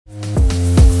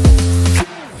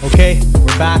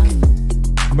back.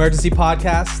 Emergency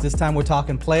podcast. This time we're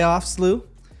talking playoffs, Lou.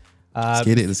 Let's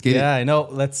get it. Yeah, I know.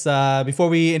 Let's before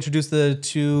we introduce the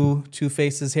two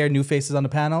faces here, new faces on the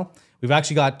panel, we've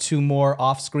actually got two more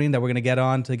off screen that we're gonna get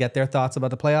on to get their thoughts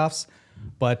about the playoffs.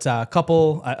 But a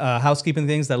couple housekeeping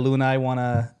things that Lou and I want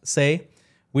to say.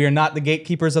 We are not the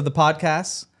gatekeepers of the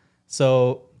podcast.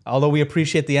 So although we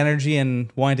appreciate the energy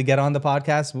and wanting to get on the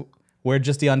podcast, we're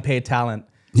just the unpaid talent.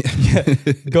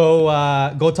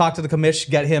 Go talk to the commish,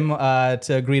 get him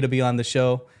to agree to be on the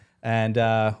show, and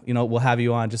we'll have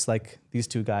you on just like these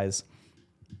two guys.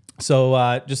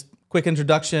 So just quick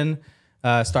introduction.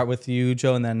 Start with you,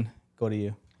 Joe, and then go to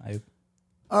you.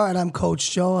 All right, I'm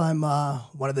Coach Joe. I'm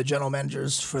one of the general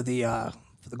managers for the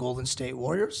Golden State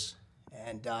Warriors,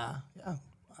 and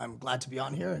I'm glad to be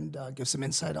on here and give some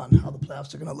insight on how the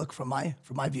playoffs are going to look from my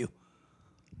view.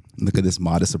 Look at this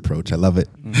modest approach. I love it.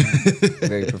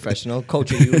 Very professional.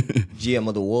 Coach, are you GM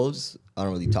of the Wolves? I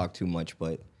don't really talk too much,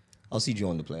 but I'll see you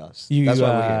on the playoffs. That's why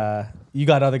we're here. You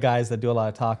got other guys that do a lot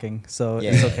of talking, so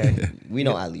it's okay. We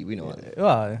know Ali. We know Ali.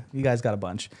 Well, you guys got a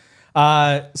bunch.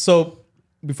 So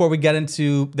before we get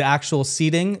into the actual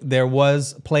seeding, there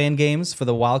was play-in games for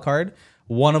the wild card.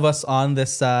 One of us on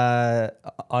this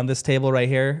table right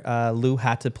here, Lou,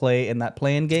 had to play in that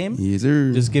play-in game. Yes,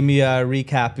 sir. Just give me a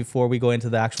recap before we go into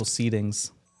the actual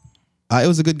seedings. It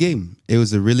was a good game. It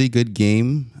was a really good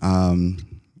game.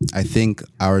 I think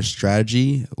our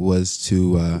strategy was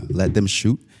to let them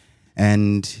shoot,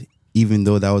 and even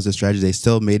though that was a strategy, they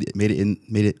still made it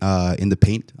in the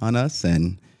paint on us.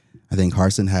 And I think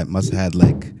Harson must have had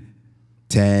like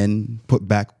 10 put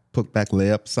back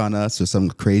layups on us or something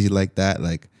crazy like that.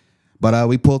 But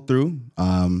we pulled through.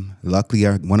 Luckily,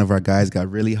 one of our guys got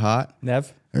really hot.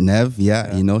 Nev,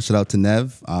 yeah. Shout out to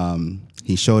Nev.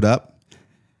 He showed up.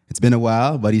 It's been a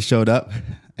while, but he showed up,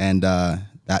 and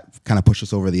that kind of pushed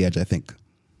us over the edge, I think.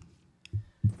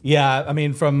 Yeah, I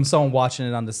mean, from someone watching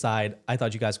it on the side, I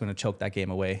thought you guys were going to choke that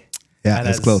game away. Yeah,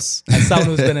 it's close. As someone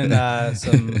who's been in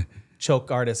some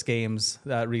choke artist games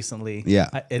recently,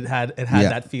 it had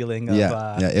that feeling of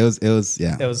it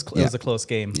was a close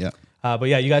game. Yeah. But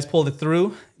yeah, you guys pulled it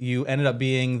through. You ended up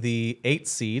being the 8th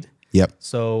seed. Yep.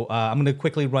 So I'm going to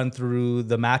quickly run through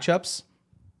the matchups,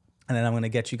 and then I'm going to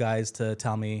get you guys to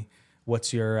tell me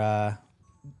what's your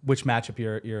which matchup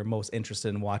you're most interested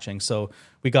in watching. So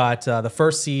we got the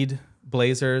 1st seed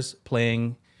Blazers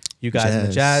playing you guys in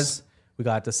the Jazz. We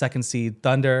got the 2nd seed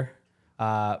Thunder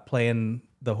playing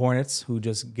the Hornets, who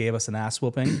just gave us an ass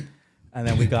whooping. And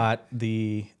then we got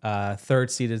the 3rd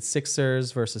seeded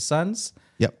Sixers versus Suns.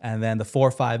 Yep. And then the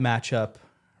 4-5 matchup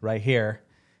right here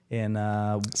in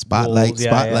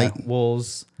Spotlight.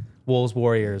 Wolves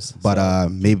Warriors. But so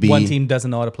maybe one team doesn't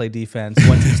know how to play defense.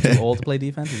 One team's too old to play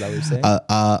defense. Is that what you're saying?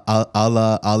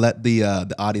 I'll let the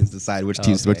audience decide which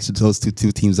teams, which those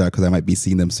two teams are, because I might be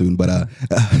seeing them soon. But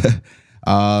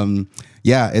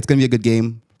yeah, it's gonna be a good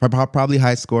game. Probably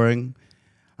high scoring.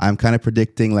 I'm kind of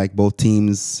predicting like both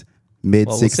teams mid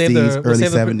 60s, early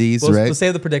 70s, right? We'll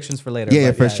save the predictions for later.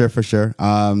 Yeah, for sure.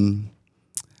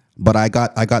 But I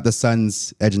got the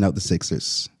Suns edging out the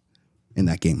Sixers in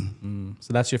that game.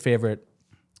 So that's your favorite.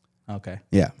 Okay.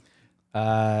 Yeah.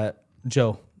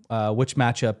 Joe, which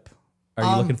matchup are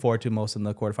you looking forward to most in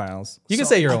the quarterfinals? You can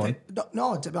say your own.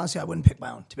 No, to be honest with you, I wouldn't pick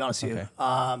my own. To be honest with you,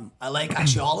 I like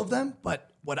actually all of them. But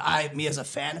me as a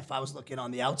fan, if I was looking on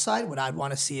the outside, what I'd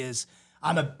want to see is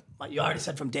you already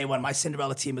said from day one, my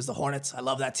Cinderella team is the Hornets. I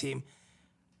love that team.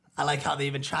 I like how they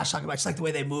even trash talk about. I just like the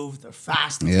way they move. They're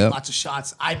fast. They take lots of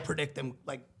shots. I predict them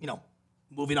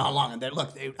moving on along. And I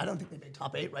don't think they made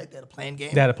top 8, right? They had a play-in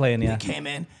game. They had a play-in, yeah. They came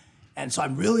in. And so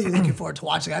I'm really looking forward to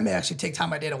watching. I may actually take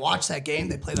time my day to watch that game.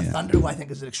 They play the Thunder, who I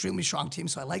think is an extremely strong team.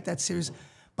 So I like that series.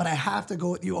 But I have to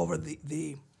go with you over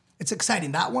the it's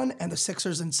exciting. That one and the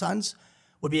Sixers and Suns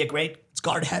would be it's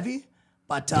guard heavy.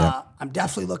 But I'm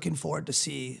definitely looking forward to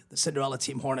see the Cinderella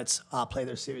team Hornets play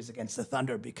their series against the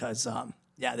Thunder because,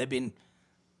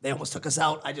 they almost took us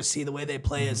out. I just see the way they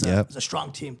play as a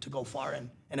strong team to go far, and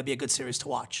it'll be a good series to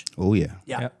watch. Oh, yeah.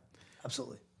 Yeah,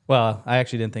 absolutely. Well, I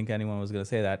actually didn't think anyone was going to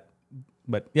say that.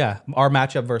 But yeah, our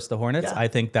matchup versus the Hornets, I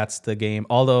think that's the game.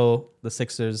 Although the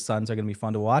Sixers, Suns are going to be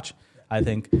fun to watch, I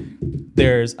think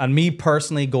on me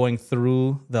personally going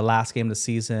through the last game of the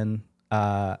season,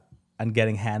 and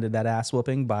getting handed that ass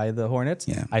whooping by the Hornets.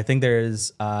 Yeah. I think there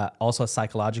is also a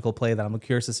psychological play that I'm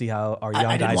curious to see how our young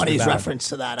guys. I didn't want to use reference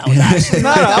to that. I was actually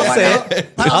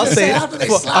I'll say it.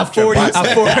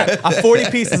 A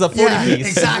 40 piece is a 40 piece,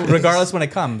 exactly. Regardless when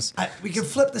it comes. We can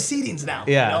flip the seedings now.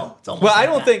 Yeah. Well, I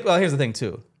don't think. Well, here's the thing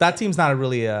too. That team's not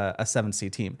really a 7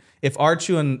 seed team. If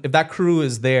that crew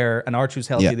is there and Archu's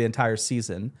healthy the entire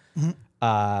season,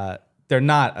 they're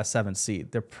not a 7th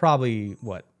seed. They're probably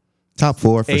what? Top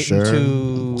 4 for 8 sure.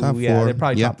 and 2. Top Yeah, 4. they're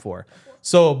probably Yep. top 4.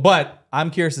 So, but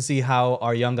I'm curious to see how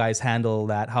our young guys handle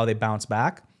that, how they bounce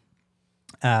back,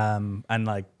 and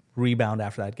like rebound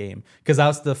after that game, because that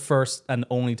was the first and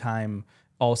only time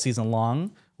all season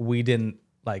long we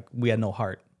had no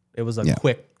heart. It was a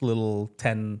quick little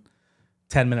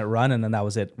 10-minute run, and then that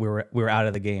was it. We were out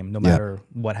of the game no matter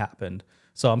what happened.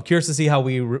 So I'm curious to see how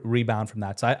we rebound from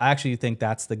that. So I actually think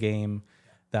that's the game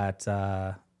that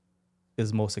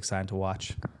is most exciting to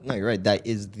watch. No, you're right. That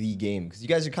is the game, because you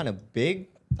guys are kind of big.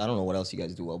 I don't know what else you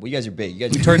guys do well, but you guys are big. You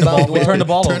guys Turn the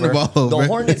ball Turn the over. ball over. The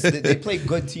Hornets, they play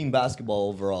good team basketball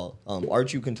overall.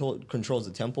 Archie controls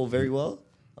the tempo very well.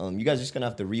 You guys are just going to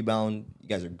have to rebound. You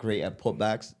guys are great at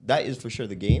putbacks. That is for sure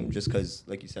the game, just because,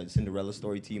 like you said, Cinderella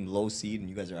story team, low seed, and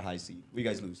you guys are a high seed. You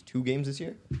guys lose 2 games this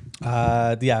year?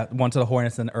 Yeah, one to the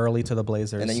Hornets and early to the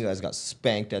Blazers. And then you guys got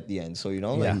spanked at the end. So, you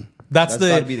know, Yeah. like, That's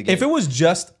gotta be the game. If it was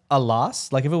just a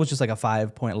loss, like if it was just like a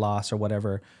 5-point loss or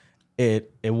whatever,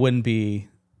 it wouldn't be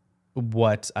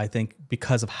what I think,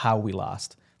 because of how we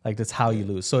lost. Like that's how you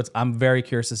lose. So I'm very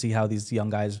curious to see how these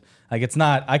young guys, like it's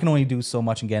not, I can only do so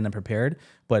much in getting them prepared,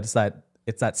 but it's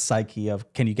that psyche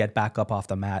of, can you get back up off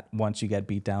the mat once you get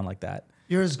beat down like that?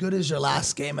 You're as good as your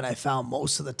last game, and I found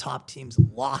most of the top teams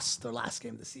lost their last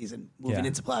game of the season moving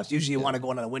into playoffs. Usually, you want to go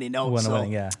on a winning note.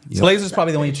 Blazers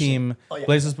probably the only team.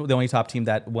 Blazers the only top team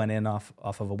that went in off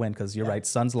of a win, because you're right.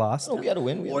 Suns lost. Oh, we had a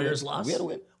win. Warriors lost. We had a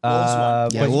win.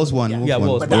 Wolves won. Wolves won. Yeah,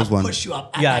 Wolves. But Wolves that won. pushed you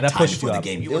up. At Yeah, that that time pushed before you the up.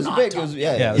 game. You It were was not big. It top. was,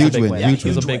 Yeah, it was Huge a big win, win. huge It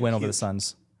was a win. big win over the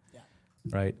Suns.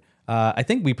 Right. I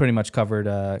think we pretty much covered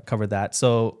that.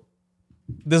 So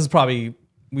this is probably,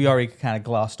 we already kind of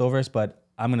glossed over this, but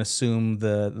I'm going to assume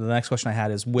the next question I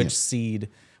had is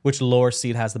which lower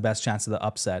seed has the best chance of the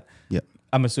upset? Yeah.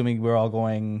 I'm assuming we're all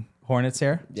going Hornets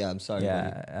here. Yeah, I'm sorry.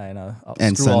 Yeah, I know.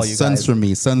 And Screw all you Suns guys. for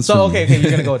me. Suns So for me. okay,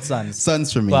 you're gonna go with Suns.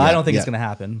 Suns for me. Well, yeah, I don't think yeah. it's gonna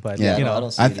happen, but Yeah. you No, I know,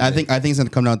 don't see I think it's gonna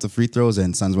come down to free throws,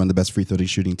 and Suns one of the best free throw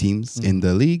shooting teams in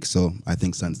the league. So I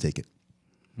think Suns take it.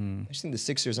 I just think the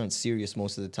Sixers aren't serious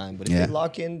most of the time, but if Yeah. they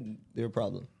lock in, they're a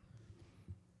problem.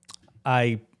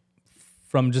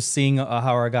 From just seeing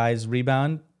how our guys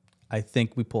rebound, I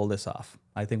think we pull this off.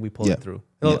 I think we pull Yeah. it through.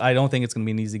 Yeah. I don't think it's gonna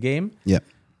be an easy game. Yeah.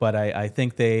 But I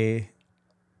think they're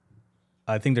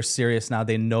serious now.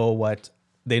 They know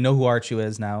who Archie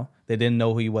is now. They didn't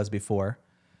know who he was before.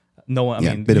 No one.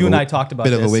 I mean, you and I talked about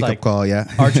bit this. of a wake like, up call.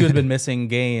 Yeah. Archie had been missing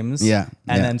games. Yeah,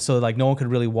 and yeah. then so like no one could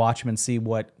really watch him and see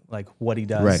what he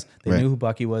does. Right, They knew who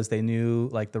Bucky was. They knew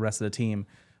like the rest of the team.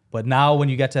 But now when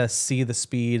you get to see the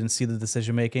speed and see the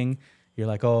decision making, you're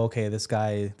like, oh, okay, this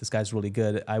guy's really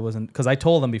good. Because I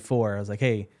told him before, I was like,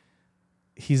 hey,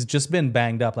 he's just been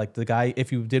banged up. Like the guy,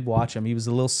 if you did watch him, he was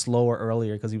a little slower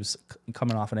earlier because he was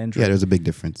coming off an injury. Yeah, there's a big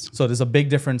difference. So there's a big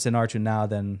difference in Archie now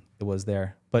than it was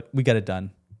there. But we get it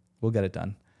done. We'll get it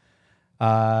done.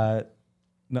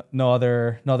 No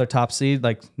other top seed,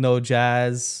 like no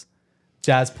Jazz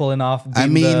pulling off. I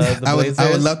mean, the I would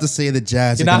Blazers. love to say the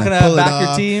Jazz You're are not gonna gonna pull back it your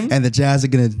off, team? and the Jazz are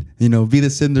gonna be the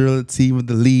Cinderella team of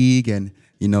the league, and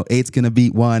 8's gonna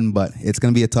beat 1, but it's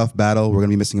gonna be a tough battle. We're gonna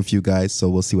be missing a few guys, so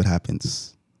we'll see what happens.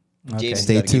 Jaden's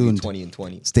Stay gotta give you tuned. 20 and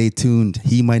 20. Stay tuned.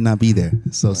 He might not be there,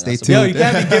 so stay that's tuned. Yo, you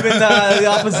can't be giving the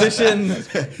opposition.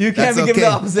 You can't That's be giving the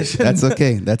okay. opposition. That's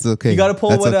okay. That's okay. You got to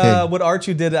pull That's okay. what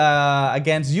Archie did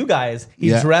against you guys. He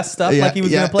Yeah. dressed up Yeah, like he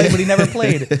was yeah. gonna play, but he never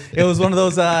played. It was one of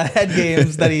those head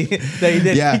games that he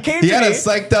did. Yeah, He came he to had me. us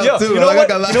psyched up, Yo, too. You know I'm what? not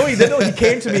gonna lie. You know what he did? He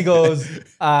came to me. Goes,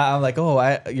 I'm like,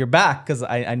 oh, you're back, because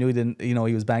I knew he didn't. He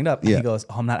was banged up. And Yeah. he goes,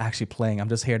 oh, I'm not actually playing. I'm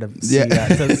just here to see Yeah.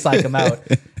 to psych him out.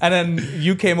 And then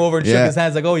you came over and shook Yeah. his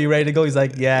hands like, oh, you ready to go? He's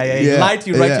like, yeah. He lied to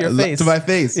you right to your face. To my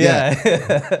face. Yeah.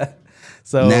 Yeah.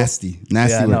 So Nasty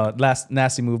yeah, work. no,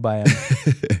 nasty move by him.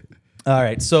 All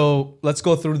right, so let's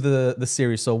go through the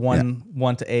series. So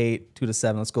 1 to 8, 2 to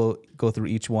 7. Let's go through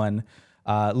each one.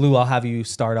 Lou, I'll have you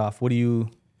start off.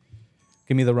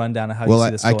 Give me the rundown of how you see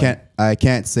this going. I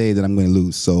can't say that I'm going to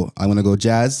lose, so I'm going to go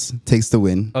Jazz takes the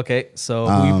win. Okay, so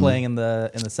who are you playing in the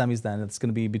semis then? It's going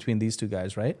to be between these two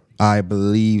guys, right? I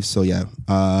believe so. Yeah.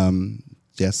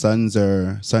 Suns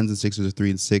and Sixers are 3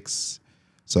 and 6.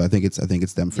 So I think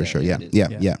it's them for sure. Yeah. it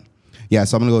is. Yeah.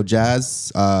 So I'm gonna go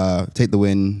Jazz take the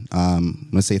win. I'm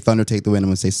gonna say Thunder take the win. I'm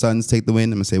gonna say Suns take the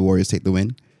win. I'm gonna say Warriors take the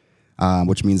win.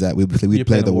 Which means that we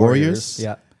play the Warriors.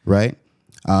 Yeah. Right.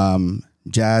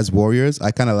 Jazz Warriors.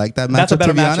 I kind of like that matchup. That's a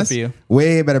better to be matchup honest. for you.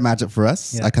 Way better matchup for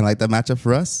us. Yeah. I kind of like that matchup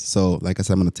for us. So like I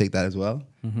said, I'm gonna take that as well.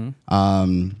 Mm-hmm.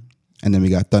 And then we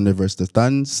got Thunder versus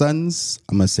the Suns.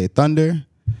 I'm gonna say Thunder.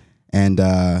 And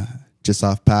just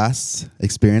off past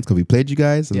experience, because we played you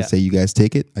guys, I'm gonna say you guys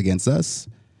take it against us.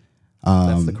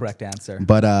 That's the correct answer.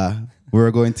 But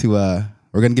we're going to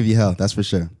give you hell. That's for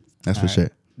sure. That's for sure.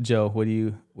 Joe, what do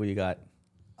you got?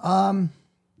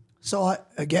 So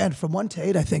again, from 1 to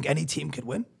 8, I think any team could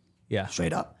win. Yeah.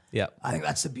 Straight up. Yeah. I think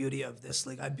that's the beauty of this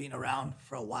league. I've been around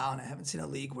for a while, and I haven't seen a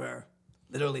league where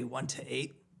literally 1 to 8,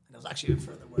 and it was actually even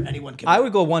further, where anyone can. I win.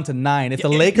 would go 1 to 9. If the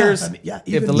Yeah, Lakers, I mean, if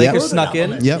even the Lakers further snuck down the in,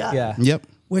 list, Yep. yeah. Yep.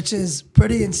 which is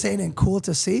pretty insane and cool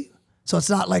to see. So it's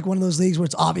not like one of those leagues where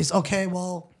it's obvious. Okay,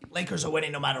 well, Lakers are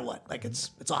winning no matter what. Like it's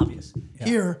obvious.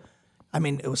 Here, I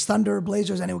mean, it was Thunder,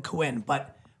 Blazers, anyone could win.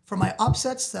 But for my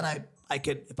upsets that I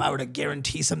could, if I were to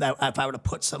guarantee some, that if I were to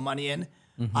put some money in,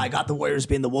 I got the Warriors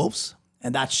being the Wolves,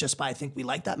 and that's just by I think we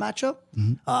like that matchup.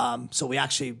 So we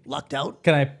actually lucked out.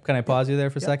 Can I pause you there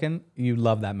for a second? You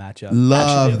love that matchup.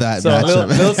 Love that So matchup.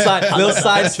 little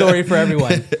side story for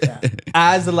everyone.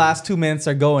 As the last 2 minutes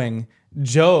are going,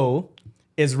 Joe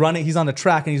is running. He's on the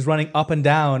track and he's running up and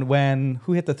down. When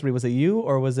who hit the 3? Was it you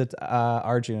or was it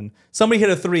Arjun? Somebody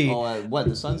hit a 3 Oh, what,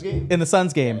 the Suns game? in the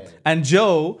Suns game, and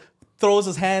Joe throws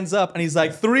his hands up and he's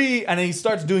like 3, and then he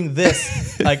starts doing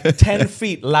this like 10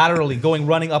 feet laterally,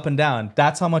 running up and down.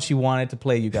 That's how much he wanted to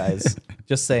play you guys.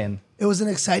 Just saying. It was an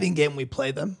exciting game. We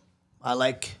played them. I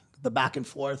like the back and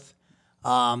forth. There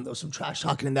was some trash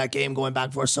talking in that game, going back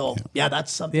and forth. So yeah,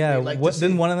 that's something. Yeah, we like what to see.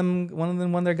 didn't one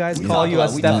of their guys call talked you a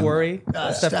about- we Steph talked- Curry,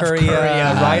 Steph Curry Curry,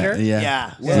 rider?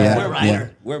 Yeah, Yeah. we're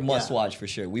Ryder. We're must watch for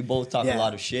sure. We both talk a Yeah.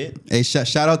 lot of shit. Hey,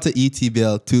 shout out to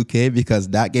ETBL 2K because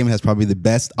that game has probably the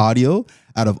best audio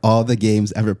out of all the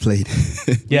games ever played.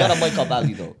 You Yeah, gotta mic up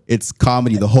Ali though. It's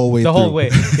comedy the whole way the through. whole way.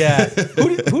 Yeah,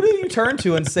 who do you turn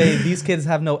to and say these kids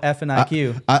have no F in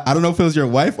IQ? I don't know if it was your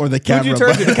wife or the Who'd camera. you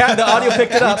turn to? The audio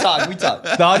picked it up. We talk.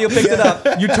 The audio picked it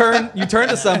up. You turn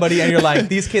to somebody and you're like,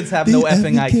 these kids have no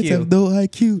effing Kids have IQ. no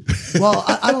IQ. Well,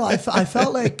 I don't know. I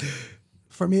felt like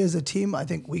for me as a team, I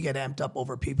think we get amped up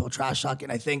over people trash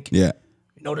talking. I think, Yeah.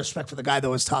 no disrespect for the guy that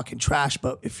was talking trash,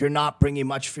 but if you're not bringing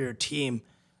much for your team,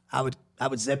 I would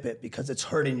zip it because it's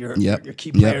hurting your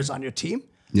key players on your team.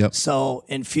 Yep. So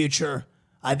in future,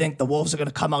 I think the Wolves are going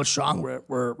to come out strong.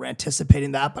 We're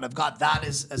anticipating that, but I've got that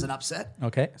as an upset.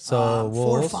 Okay, so 4 or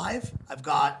Wolves. 5. I've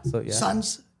got yeah.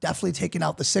 Suns definitely taking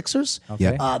out the Sixers.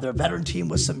 Okay. They're a veteran team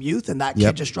with some youth, and that kid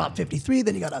Yep. just dropped 53.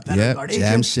 Then you got a veteran Yep, guard jam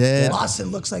agent. shit. Lawson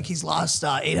looks like he's lost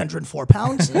 804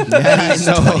 pounds. And he's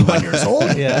 21 years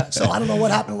old. Yeah. So I don't know what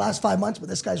happened the last 5 months, but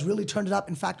this guy's really turned it up.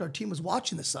 In fact, our team was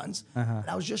watching the Suns, and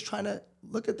I was just trying to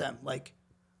look at them. Like,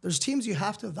 there's teams you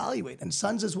have to evaluate, and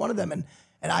Suns is one of them.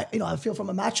 And I feel from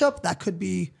a matchup that could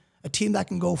be a team that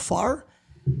can go far.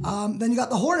 Then you got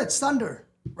the Hornets, Thunder,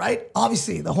 right?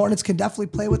 Obviously, the Hornets can definitely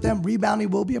play with them. Rebounding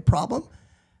will be a problem.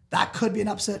 That could be an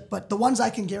upset, but the ones I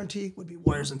can guarantee would be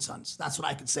Warriors and Suns. That's what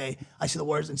I could say. I see the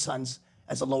Warriors and Suns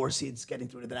as the lower seeds getting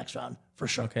through to the next round for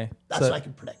sure. Okay. That's So- what I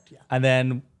can predict, yeah. And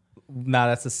then now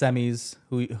that's the semis.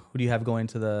 Who do you have going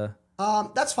to the?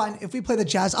 That's fine. If we play the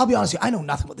Jazz, I'll be honest with you, I know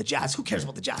nothing about the Jazz. Who cares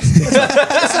about the Jazz?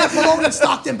 It's like Malone and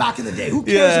Stockton back in the day. Who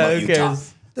cares Yeah, about who Utah?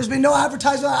 cares? There's been no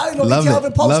advertisement. I don't know Love if it.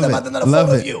 Calvin posts Love them it. other than a Love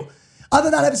photo it. of you. Other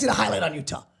than that, I haven't seen a highlight on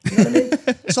Utah. You know what I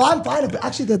mean? So I'm fine. But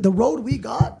actually, the road we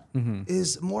got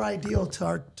is more ideal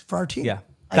for our team. Yeah.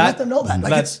 I let them know that. Like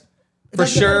That's- it For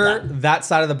doesn't matter sure, that. that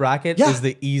side of the bracket Yeah. is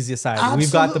the easiest side.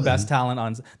 We've got the Absolutely. best talent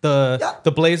on Yeah.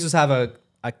 the Blazers have a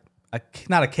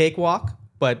not a cakewalk,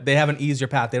 but they have an easier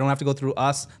path. They don't have to go through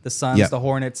us, the Suns, Yeah. the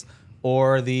Hornets,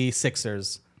 or the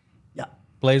Sixers. Yeah.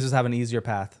 Blazers have an easier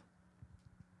path.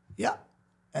 Yeah.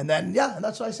 And then, and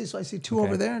that's what I see. So I see 2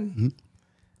 over there. And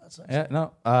that's nice. Yeah,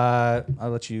 no. I'll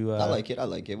let you. I like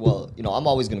it. Well, I'm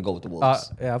always gonna go with the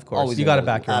Wolves. Yeah, of course. Always You gonna got to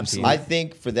go with back the your own Wolves. team. I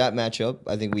think for that matchup,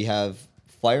 I think we have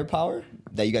firepower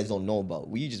that you guys don't know about.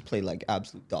 We just play like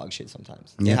absolute dog shit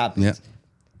sometimes. It Yeah, happens. yeah.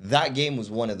 That game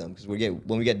was one of them because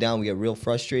when we get down, we get real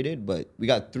frustrated. But we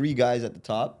got 3 guys at the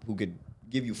top who could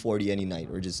give you 40 any night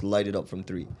or just light it up from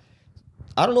 3.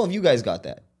 I don't know if you guys got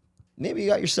that. Maybe you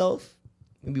got yourself.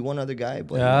 Maybe one other guy.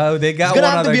 But Oh, they got it's gonna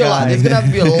one have to other be a lot. guy. It's gonna have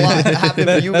to be a lot happening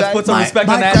for you Let's guys. put some respect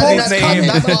on my Anthony's quote's name. coming.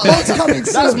 My quote's coming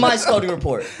That is soon. my scouting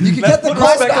report. You can get the Put quote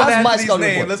respect on That's my Anthony's scouting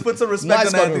name. report. Let's put some My respect on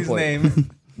scouting Anthony's report.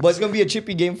 name. But it's gonna be a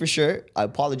chippy game for sure. I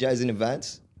apologize in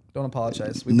advance. Don't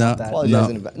apologize. We No. want that. Apologize No.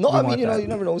 in advance. No, We I mean want you that.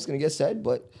 never know what's gonna get said,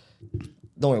 but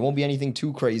don't worry, it won't be anything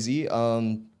too crazy.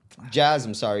 Jazz,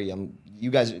 I'm sorry.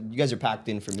 You guys are packed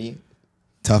in for me.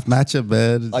 Tough matchup,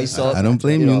 man. Ice up. I don't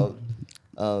blame you.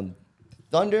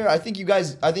 Thunder, I think you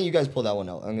guys pulled that one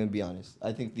out. I'm gonna be honest.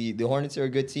 I think the Hornets are a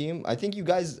good team. I think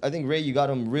Ray, you got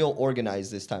them real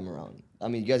organized this time around. I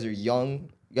mean, you guys are young.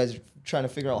 You guys are trying to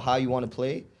figure out how you want to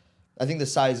play. I think the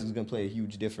size is gonna play a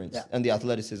huge difference, and the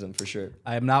athleticism for sure.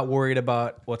 I am not worried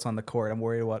about what's on the court. I'm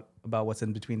worried about what's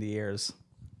in between the ears.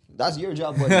 That's your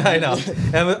job, buddy. I know.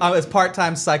 It's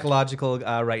part-time psychological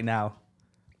right now.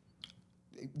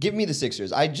 Give me the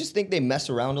Sixers. I just think they mess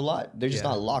around a lot. They're just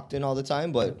not locked in all the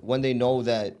time. But when they know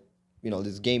that,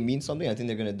 this game means something, I think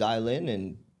they're gonna dial in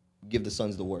and give the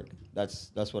Suns the work.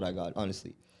 That's what I got,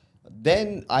 honestly.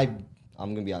 Then I'm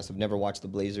gonna be honest. I've never watched the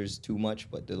Blazers too much,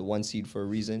 but they're the 1 seed for a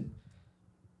reason.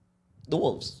 The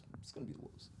Wolves. It's gonna be the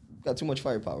Wolves. Got too much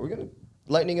firepower. We're gonna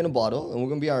lightning in a bottle, and we're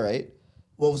gonna be all right.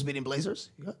 Wolves beating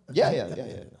Blazers? Yeah.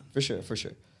 For sure.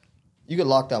 You could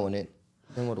lock that one in.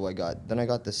 Then what do I got? Then I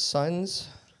got the Suns.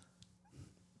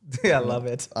 Yeah, I love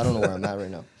it. I don't know where I'm at right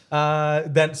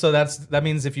now. So that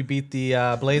means if you beat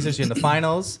the Blazers, you're in the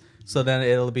finals. So then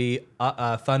it'll be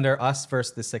Thunder, us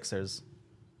versus the Sixers.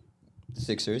 The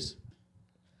Sixers.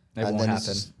 It won't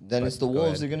happen. Then it's the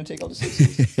Wolves. They're gonna take out the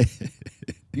Sixers.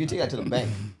 You can take that to the bank.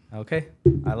 Okay,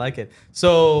 I like it.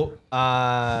 So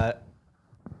I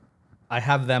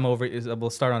have them over. We'll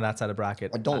start on that side of the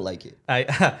bracket. I don't like it.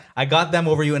 I got them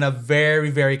over you in a very,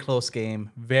 very close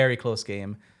game. Very close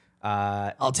game.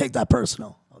 I'll take that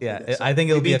personal. I think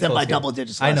it'll be a beat them close by game. double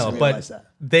digits. I know, I but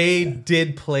they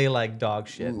did play like dog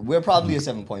shit. We're probably a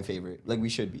 7-point favorite, like we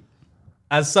should be.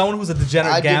 As someone who's a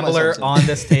degenerate gambler on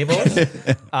this table,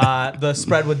 the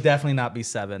spread would definitely not be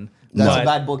 7. That's a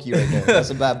bad bookie right there.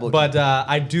 That's a bad bookie. But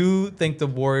I do think the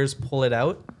Warriors pull it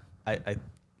out. I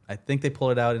think they pull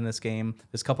it out in this game.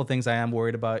 There's a couple things I am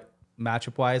worried about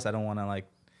matchup wise. I don't want to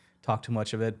talk too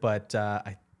much of it, but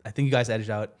I think you guys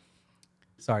edged out.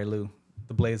 Sorry, Lou.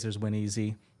 The Blazers win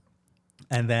easy.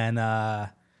 And then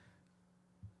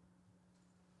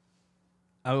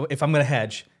if I'm going to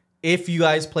hedge, if you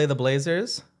guys play the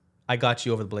Blazers, I got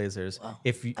you over the Blazers. Wow.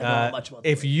 If I don't know much about the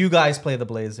if you guys play the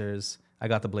Blazers, I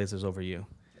got the Blazers over you.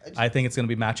 I think it's going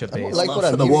to be matchup based. Like what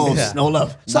for the Wolves. Yeah. No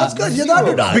love. Sounds good. You're the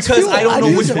underdog. It's Because fuel. I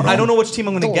don't use it, bro. know which team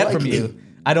I'm going to Don't get like from it. you.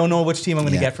 I don't know which team I'm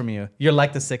going to get from you. You're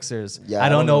like the Sixers. Yeah, I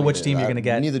don't know either. which team you're going to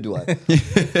get. Neither do I.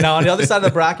 Now, on the other side of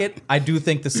the bracket, I do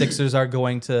think the Sixers are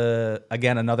going to,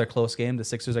 again, another close game. The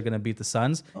Sixers are going to beat the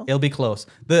Suns. It'll be close.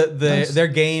 Their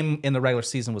game in the regular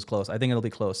season was close. I think it'll be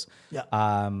close.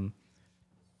 Yeah.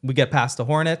 We get past the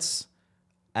Hornets,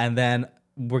 and then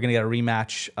we're going to get a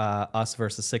rematch, us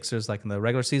versus Sixers, like in the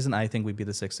regular season. I think we beat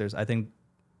the Sixers.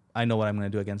 I know what I'm going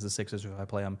to do against the Sixers if I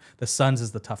play them. The Suns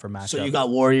is the tougher matchup. So you got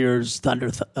Warriors, Thunder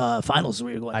finals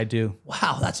where you're going. I do.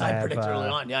 Wow, that's how I predicted early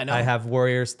on. Yeah, I know. I have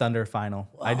Warriors Thunder final.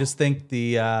 Wow. I just think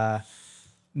no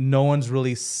one's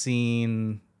really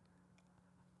seen.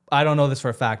 I don't know this for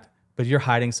a fact, but you're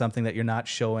hiding something that you're not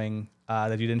showing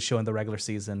that you didn't show in the regular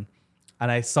season. And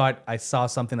I saw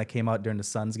something that came out during the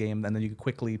Suns game, and then you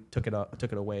quickly took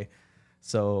it away.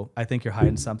 So I think you're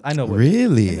hiding something. I know what.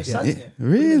 Really?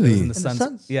 Really? In the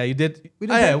Suns. Yeah, you did. We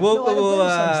didn't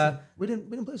We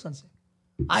didn't play Suns.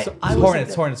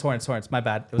 Hornets. My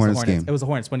bad. It was Hornets the Hornets. game. It was the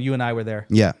Hornets when you and I were there.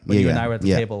 Yeah, When yeah, you and yeah, I were at the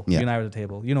yeah, table. yeah. You and I were at the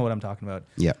table. You know what I'm talking about.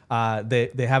 Yeah.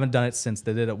 They haven't done it since.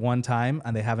 They did it one time,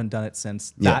 and they haven't done it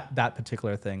since Yeah. that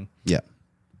particular thing. Yeah.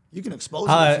 You can expose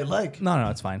it if you like. No,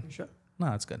 it's fine. Sure.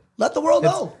 No, it's good. Let the world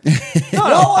know.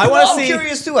 I want to I'm see.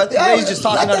 curious too. I think Ray's just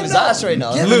talking out of his ass right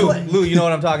now. Yeah. Lou, you know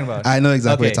what I'm talking about. I know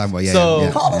exactly what you're talking about. Yeah. So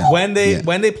yeah. when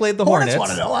they played the Hornets Hornets, want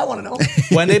to know. I want to know.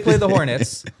 when they played the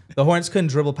Hornets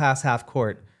couldn't dribble past half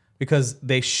court because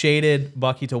they shaded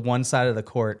Bucky to one side of the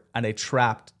court and they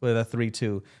trapped with a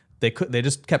 3-2. They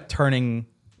just kept turning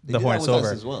the Hornets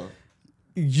over. As well.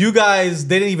 You guys,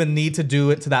 they didn't even need to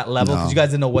do it to that level because you guys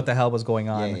didn't know what the hell was going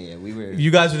on. Yeah. We were. You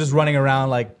guys were just running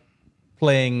around like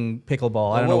playing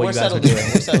pickleball. I don't know what you guys were doing.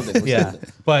 We're settled in. Yeah,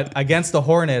 but against the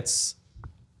Hornets,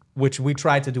 which we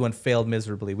tried to do and failed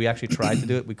miserably. We actually tried to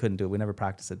do it. We couldn't do it. We never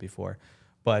practiced it before.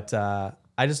 But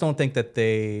I just don't think that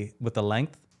they, with the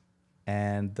length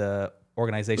and the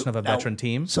organization of a veteran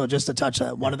team. So just to touch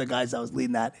that, one of the guys that was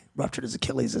leading that ruptured his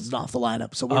Achilles is off the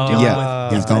lineup. So we're dealing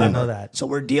with. he's I gone. didn't know that. So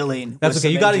we're dealing. That's with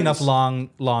okay. You some got injuries. enough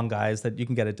long guys that you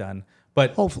can get it done.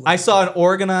 But Hopefully. I saw an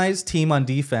organized team on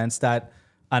defense that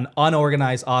an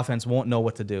unorganized offense won't know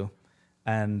what to do,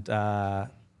 and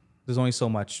there's only so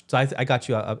much. So I got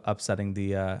you upsetting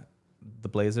the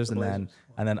Blazers, and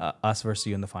then us versus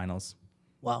you in the finals.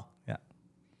 Wow. Yeah.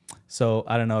 So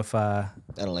I don't know if. I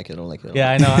don't like it.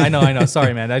 Yeah, I know.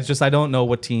 Sorry, man. I don't know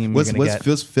what team you're gonna get.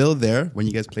 Was Phil there when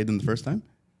you guys played them the first time?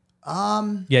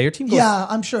 Yeah, your team goes. Yeah,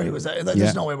 I'm sure he was. There's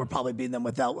Yeah. no way we're probably beating them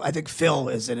without. I think Phil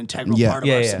is an integral Yeah. part of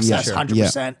Yeah, our yeah, success, sure.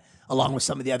 100%, along with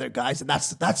some of the other guys. And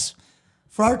that's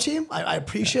for our team. I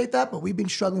appreciate that, but we've been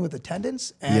struggling with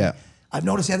attendance. And Yeah. I've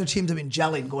noticed the other teams have been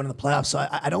gelling going to the playoffs. So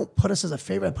I don't put us as a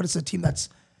favorite. I put us as a team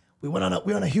we went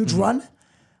on a huge run.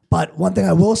 But one thing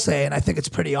I will say, and I think it's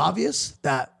pretty obvious,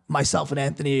 that myself and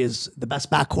Anthony is the best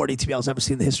backcourt ETBL's ever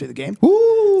seen in the history of the game.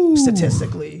 Ooh.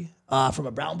 Statistically, from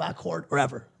a Brown backcourt or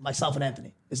ever, myself and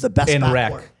Anthony is the best In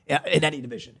backcourt rec. in any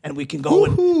division. And we can go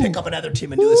and pick up another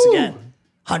team and do this again.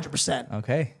 100%.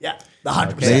 Okay. Yeah, the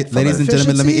 100%. From Ladies and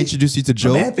gentlemen, let me efficiency, introduce you to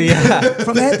Joe.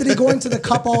 From Anthony going to the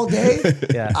cup all day,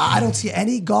 Yeah. I don't see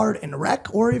any guard in rec,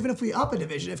 or even if we up a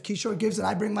division, if Kishore gives it,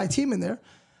 I bring my team in there.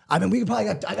 I mean, we could probably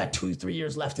I got 2-3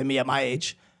 years left in me at my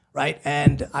age, right?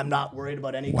 And I'm not worried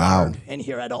about any guard in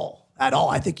here at all. At all.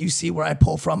 I think you see where I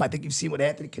pull from. I think you've seen what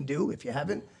Anthony can do. If you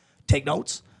haven't, take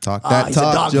notes. Talk that He's a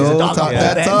talk, dog. Joe. He's a dog Talk on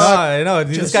that both talk. ends. No, I know.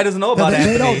 This guy doesn't know about They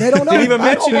Anthony. don't know. Didn't even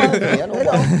I know mention about you. Anthony. They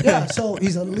don't. Yeah, so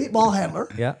he's an elite ball handler.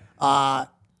 Yeah.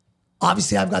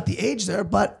 Obviously, I've got the age there,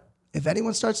 but if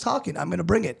anyone starts talking, I'm going to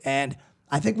bring it. And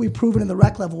I think we've proven in the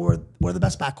rec level we're the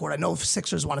best backcourt. I know if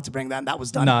Sixers wanted to bring that, that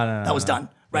was done. No, that was done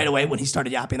right away when he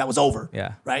started yapping. That was over.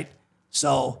 Yeah. Right?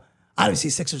 So I don't see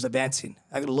Sixers advancing.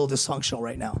 I got a little dysfunctional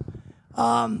right now.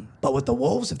 But with the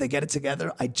Wolves, if they get it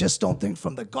together, I just don't think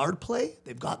from the guard play,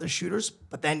 they've got their shooters,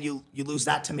 but then you lose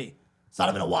that to me. It's not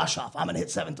even a wash off. I'm going to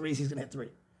hit 7 threes, he's going to hit 3.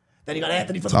 Then you got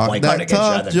Anthony for the Talk point that guard against your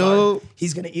talk, other Joe. guard.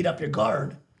 He's going to eat up your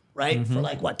guard, right? For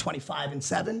like, what, 25 and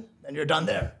 7? And you're done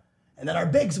there. And then our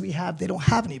bigs we have, they don't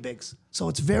have any bigs. So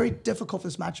it's very difficult for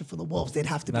this matchup for the Wolves. They'd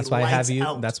have to That's be why I lights have you.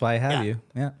 out. That's why I have Yeah. you.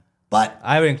 Yeah. But,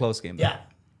 I have it in close game. Though. yeah.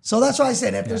 So that's why I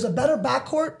said, if there's a better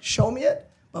backcourt, show me it.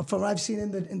 But from what I've seen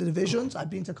in the divisions, I've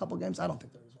been to a couple games, I don't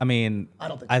think there is. I mean, I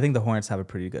don't think I think the Hornets have a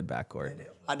pretty good backcourt.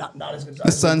 Not as good as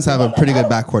The Suns have a pretty good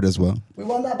backcourt as well. We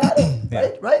won that battle,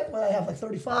 right? Right? When I have like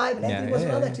 35 and Anthony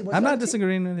wasn't on that team. Was I'm he on not that team?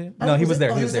 disagreeing with you. Oh, No, he was was it?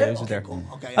 there. Oh, He was there. He was Okay, there. cool.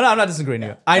 Okay. Oh, no, I'm not disagreeing with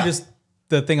you. I Yeah. just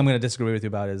the thing I'm going to disagree with you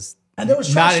about is And there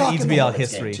was not trash in talk in the ETBL Hornets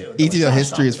history. game, too. There was ETBL trash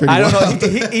history is talk. pretty I don't wild. know.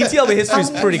 ETL history is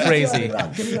How many pretty guys do you have crazy. on the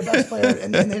ground? Give me the best player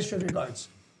in the history of your guards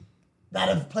that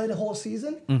have played a whole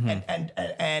season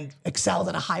and excelled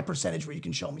at a high percentage where you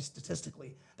can show me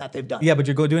statistically that they've done. Yeah, but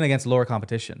you're doing it against lower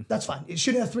competition. That's fine.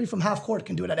 Shooting a 3 from half court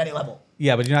can do it at any level.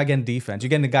 Yeah, but you're not getting defense. You're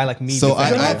getting a guy like me. So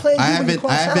defending. They're not playing you when you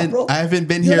cross out, bro. I haven't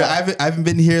been You're here. not- I haven't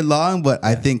been here long, but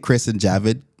I think Chris and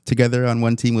Javid together on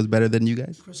one team was better than you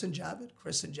guys. Chris and Javid,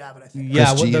 I think. yeah,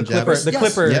 Chris what G the and Clipper, Javas. the Yes.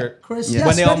 Clipper, Yeah. Chris, Yeah.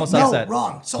 when they yes, almost no, upset.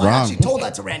 wrong. So Wrong. I actually told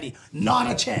that to Randy. Not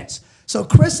a chance. So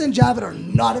Chris and Javid are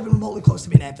not even remotely close to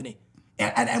being Anthony.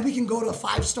 And we can go to a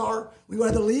 5-star. We go to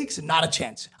other leagues, and not a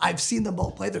chance. I've seen them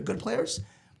both play. They're good players,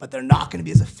 but they're not going to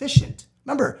be as efficient.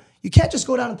 Remember, you can't just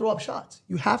go down and throw up shots.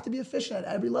 You have to be efficient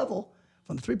at every level,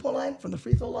 from the three-point line, from the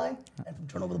free throw line, and from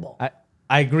turnover the ball.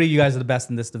 I agree. You guys are the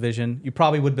best in this division. You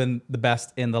probably would have been the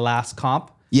best in the last comp.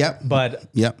 Yep. But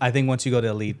Yep. I think once you go to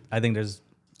elite, I think there's.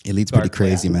 Elite's pretty Guard play.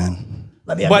 crazy, man.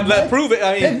 Let me have But Big let Mike. prove it.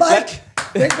 I mean, Big Mike.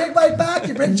 Big Mike back.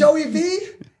 You bring Joey V.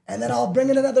 And then I'll bring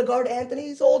in another guard.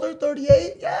 Anthony's older,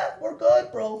 38. Yeah, we're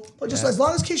good, bro. But just as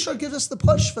long as Kishore gives us the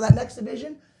push for that next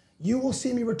division, you will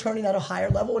see me returning at a higher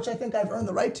level, which I think I've earned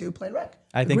the right to playing rec.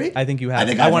 I think you have.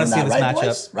 I I wanna I've see earned this that, right, matchup.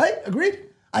 boys? Right? Agreed?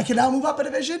 I can now move up a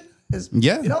division.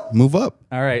 Yeah. You know? Move up.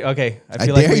 All right. Okay. I I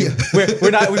feel like dare you. we're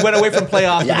not. We went away from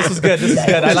playoffs. Yeah. But this is good. This is Yeah,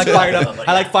 good. I for like sure. fired up.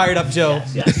 I like fired up Joe.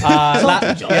 Yes.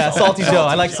 Salty Joe. Yeah, salty Joe.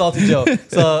 I like Salty salty Joe.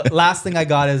 So last thing I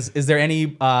got is there any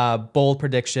bold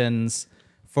predictions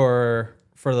for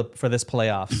this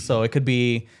playoffs? So it could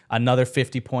be another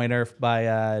 50-pointer by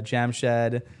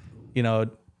Jamshed. You know,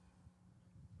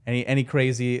 any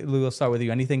crazy? Lou, we'll start with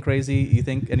you. Anything crazy? You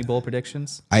think any bold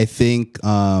predictions? I think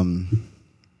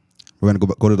we're gonna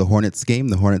go to the Hornets game,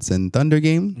 the Hornets and Thunder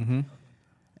game,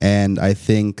 and I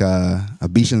think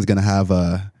Abishan's gonna have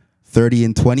a 30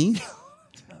 and 20.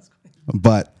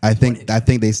 But I think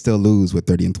they still lose with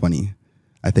 30 and 20.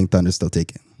 I think Thunder still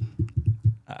take it.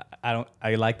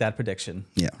 I like that prediction.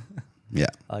 Yeah, yeah.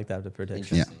 I like that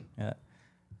prediction. Yeah. Yeah.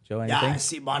 Joe, Yeah, anything? I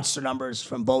see monster numbers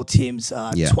from both teams,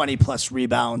 Yeah. 20-plus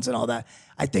rebounds and all that.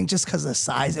 I think just because of the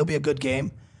size, it'll be a good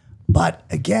game. But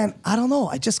again, I don't know.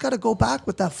 I just got to go back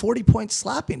with that 40-point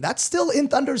slapping. That's still in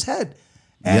Thunder's head.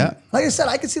 And Yeah. like I said,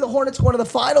 I could see the Hornets going to the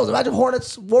finals. Imagine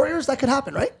Hornets Warriors. That could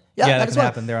happen, right? Yeah, that is can what-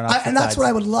 happen. They're on opposite and that's sides. what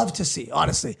I would love to see,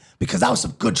 honestly, because that was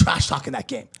some good trash talk in that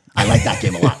game. I like that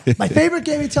game a lot. My favorite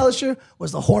game, you tell us, sure,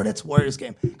 was the Hornets Warriors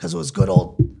game because it was good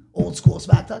old school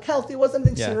smack talk. Healthy, wasn't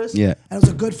anything serious. Yeah. And it was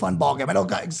a good, fun ball game. I know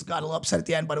guys got a little upset at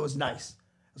the end, but it was nice.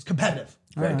 It was competitive,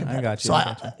 very I competitive. got you, So I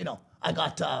got you.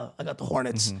 I got the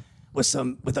Hornets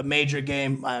with a major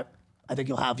game. I think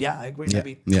you'll have, I agree,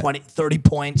 maybe yeah. 20, 30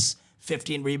 points,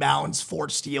 15 rebounds, 4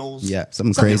 steals. Yeah,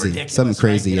 something crazy. ridiculous, Something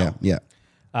crazy, right? You know?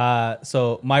 yeah.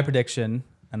 So my prediction,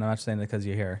 and I'm not saying it because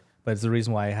you're here, but it's the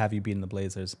reason why I have you beating the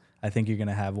Blazers. I think you're going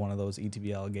to have one of those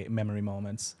ETBL memory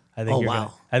moments I think Oh, you're wow.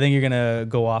 gonna, I think you're gonna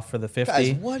go off for the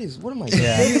 50. Guys, what am I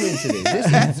feeling today? This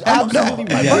is absolutely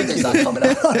My birthday's not coming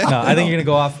up. No, I think you're gonna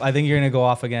go off. I think you're gonna go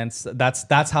off against.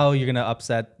 That's how you're gonna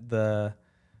upset the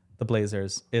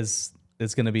Blazers. Is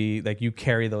it's gonna be like you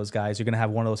carry those guys. You're gonna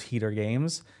have one of those heater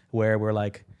games where we're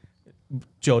like,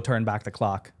 Joe, turn back the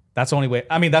clock. That's the only way.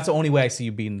 I mean, that's the only way I see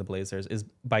you beating the Blazers is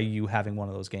by you having one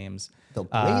of those games. The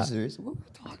Blazers? What are we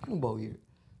talking about here?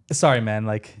 Sorry, man.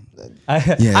 Like,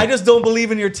 I just don't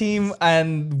believe in your team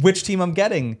and which team I'm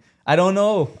getting. I don't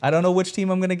know. I don't know which team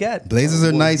I'm gonna get. Blazers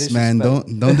are nice, man. Don't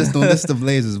diss the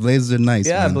Blazers. Blazers are nice.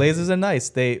 Yeah, man. Blazers are nice.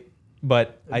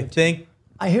 But I think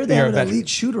I hear they You're have a an veteran. elite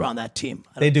shooter on that team.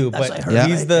 they do. That's But what I heard.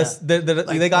 he's right? the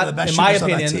Like they got, one of the best in my shooters on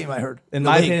that opinion, team, I heard. in The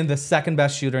my league. opinion, the second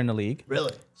best shooter in the league.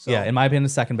 Really? So Yeah, in my opinion, the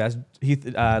second best.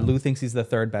 Lou thinks he's the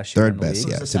third best shooter Third in the best,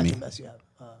 league. yeah. who's the to me. second best you have?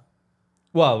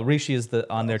 Well, Rishi is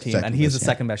on their team, Second and he's best, the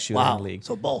yeah. second best shooter in Wow. the league.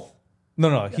 So both.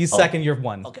 No, he's second. You're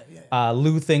one. Okay, yeah,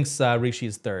 Lou thinks Rishi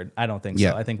is third. I don't think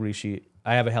Yeah. so. I think Rishi.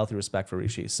 I have a healthy respect for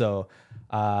Rishi. So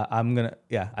I'm gonna.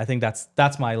 Yeah, I think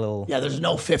that's my little. Yeah, there's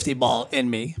no 50 ball in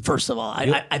me, first of all.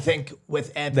 I think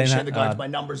with Anthony Then, Syndergaard, my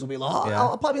numbers will be low. yeah.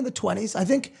 I'll probably in the 20s. I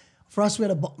think for us, we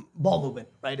had a ball movement,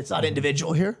 right? It's not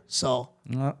individual here. So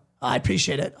I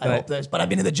appreciate it. I hope there's, but I've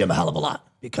been in the gym a hell of a lot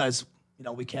because,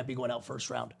 we can't be going out first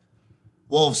round.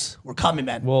 Wolves, we're coming,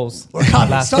 man. Wolves. We're coming.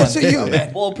 Last Starts one. with you,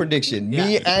 man. Bold prediction.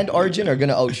 Me and Arjun are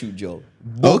gonna outshoot Joe.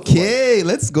 Okay,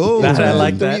 let's go. That I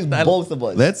like Threes, that. both of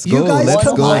us. Let's You go. guys Let's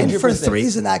go. combined for 100%.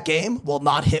 threes in that game will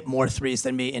not hit more threes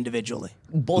than me individually.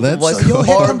 Both Let's of us So you'll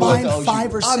hit are combined going to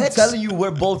 5 or outshoot. I'm 6? telling you,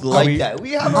 we're both like that.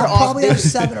 We have our I'll off probably have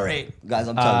days. 7 or 8. Guys,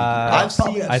 I'm telling you. I've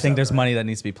probably seen have I think there's 7. money that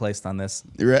needs to be placed on this.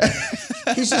 Right.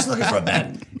 He's just looking for a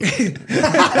bet.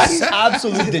 He's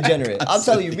absolute degenerate. I'm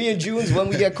telling you, me and Junes, when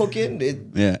we get cooking,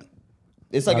 Yeah.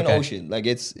 it's like Okay. an ocean. Like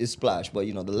it's splash. But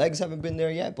the legs haven't been there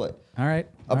yet. But All right.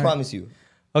 I promise you.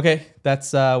 Okay,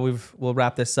 that's we'll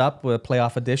wrap this up with a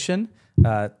playoff edition.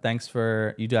 Thanks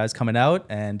for you guys coming out,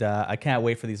 and I can't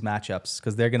wait for these matchups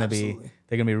because they're gonna be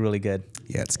really good.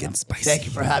 Yeah, it's getting spicy. Thank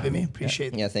you for having me.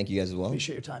 Appreciate it. Yeah, thank you guys as well.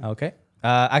 Appreciate your time. Okay.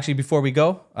 Actually, before we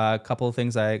go, a couple of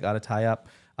things I got to tie up.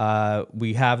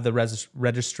 We have the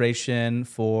registration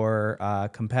for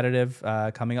competitive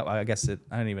coming up. I guess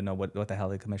I don't even know what the hell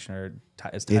the commissioner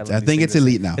is titling I these think it's things.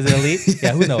 elite now. Is it elite?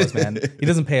 Yeah, who knows, man. He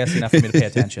doesn't pay us enough for me to pay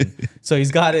attention. So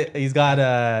he's got it. He's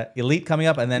got elite coming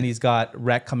up, and then he's got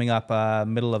rec coming up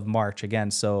middle of March again.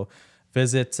 So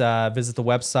visit the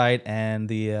website and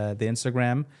the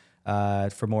Instagram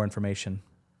for more information.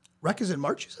 Rec is in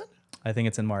March, you said? I think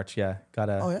it's in March. Yeah,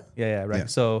 yeah? yeah, right. Yeah.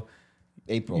 So.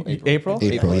 April. April,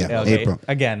 yeah. Okay. April.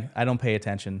 Again, I don't pay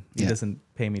attention. He Yeah. doesn't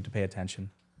pay me to pay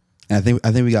attention. And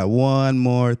I think we got one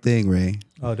more thing, Ray.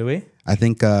 Oh, do we? I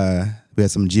think we had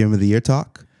some GM of the Year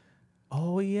talk.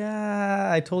 Oh yeah,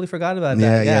 I totally forgot about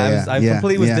Yeah, that. I yeah,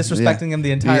 completely was yeah, disrespecting yeah. him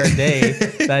the entire day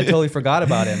that I totally forgot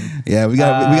about him. Yeah, we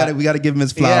got to give him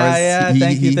his flowers. Yeah,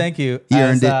 thank you. He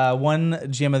earned it. One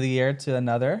GM of the Year to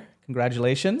another.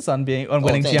 Congratulations on winning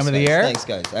Thanks, GM of the guys. Year. Thanks,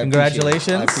 guys.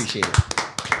 Congratulations. I appreciate it.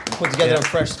 We put together a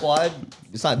fresh squad.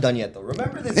 It's not done yet, though.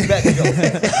 Remember this bet, Joe.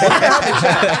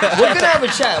 We're gonna have a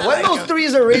chat. When those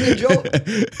threes are rated, Joe,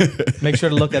 Make sure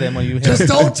to look at him when you hit. Just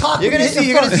don't talk. you're when gonna you hit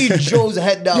see your first. Joe's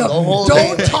head down the whole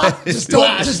Don't day. talk. Just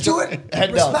do it Head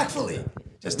down. respectfully.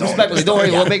 Just don't. Respectfully, don't worry.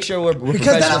 Yeah. We'll make sure we're Because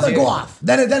then I'm professionals gonna here. go off.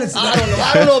 Then it's.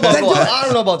 I don't know about Then go do off. it. I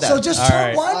don't know about that. So just All shoot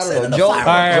right. once I don't and know. then the Joe- fire. All right,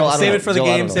 Joe, I we'll don't save know. it for the Joe, I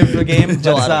game. don't know. Save it for the game.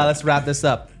 Joe, I don't know. Let's wrap this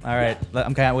up. All right,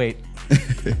 I can't wait.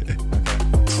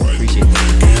 Appreciate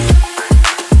it.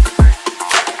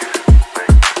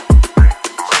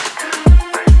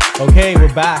 Okay,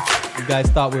 we're back. You guys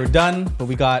thought we were done, but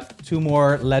we got 2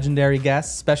 more legendary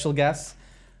guests, special guests,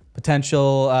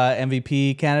 potential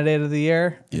MVP candidate of the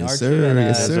year. Yes, Archie, sir. and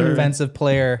Yes, sir. Defensive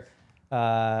player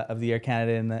of the year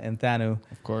candidate in Thanu.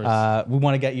 Of course. We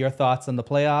want to get your thoughts on the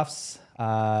playoffs.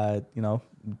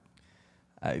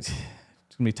 It's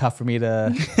gonna be tough for me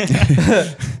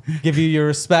to give you your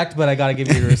respect, but I gotta give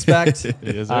you your respect.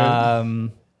 Yes, sir.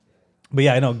 But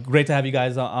yeah, I know, great to have you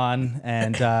guys on,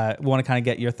 and we want to kind of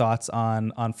get your thoughts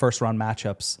on first round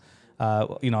matchups.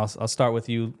 I'll start with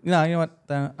you. You know what?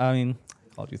 I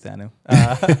called you Thanu.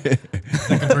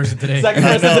 Second person today. Second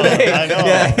person today. I know.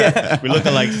 Yeah. We look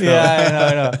alike still. Yeah,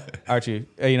 I know. Archie,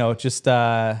 just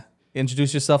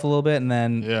introduce yourself a little bit, and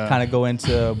then Yeah. kind of go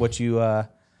into what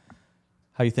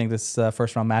how you think this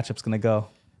first round matchup's gonna go.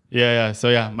 Yeah. So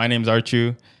yeah, my name's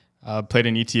Archu. Played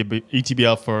in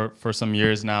ETBL for some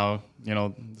years now.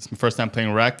 It's my first time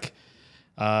playing rec.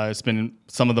 It's been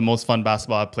some of the most fun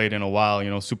basketball I've played in a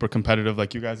while. Super competitive,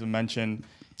 like you guys have mentioned.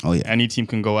 Oh, yeah. any team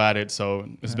can go at it. So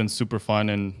it's been super fun,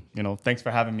 and thanks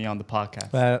for having me on the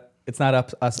podcast. But it's not up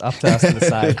to us to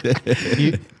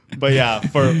decide. But yeah,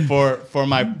 for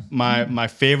my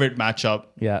favorite matchup,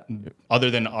 Yeah. other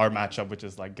than our matchup, which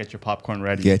is like get your popcorn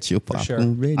ready. Get your popcorn sure.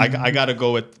 ready. I gotta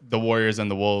go with the Warriors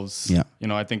and the Wolves. Yeah.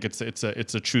 I think it's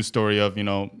a true story of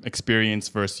experience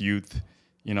versus youth.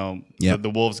 Yeah. The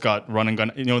Wolves got run and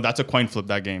gun. That's a coin flip,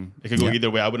 that game. It could go Yeah. either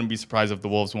way. I wouldn't be surprised if the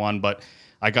Wolves won, but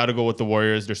I gotta go with the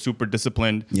Warriors. They're super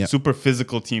disciplined, Yeah. super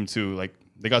physical team too. Like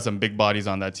they got some big bodies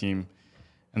on that team.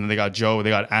 And then they got Joe, they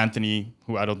got Anthony,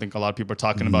 who I don't think a lot of people are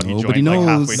talking about. He Nobody joined like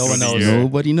knows. halfway No through one the knows. year.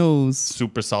 Nobody knows.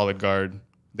 Super solid guard.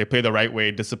 They play the right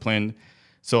way, disciplined.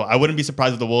 So I wouldn't be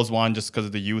surprised if the Wolves won just because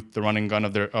of the youth, the running gun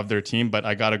of their team. But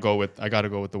I gotta go with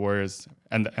the Warriors,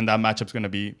 and that matchup's gonna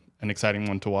be an exciting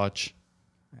one to watch.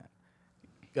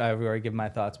 I've already given my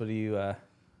thoughts. What do you?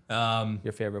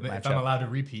 Your favorite If matchup? I'm allowed to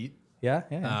repeat, Yeah.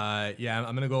 Yeah. yeah,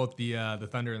 I'm gonna go with the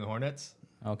Thunder and the Hornets.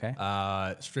 Okay.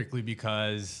 Strictly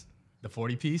because the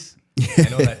 40 piece. I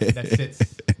know that sits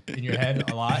in your head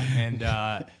a lot,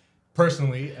 and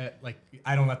personally, like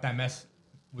I don't let that mess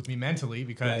with me mentally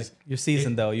because Your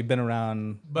season though, you've been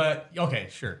around. But okay,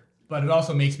 sure. But it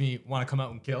also makes me want to come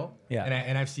out and kill. Yeah.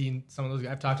 And I've seen some of those.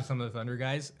 I've talked to some of the Thunder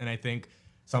guys, and I think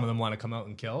some of them want to come out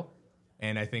and kill.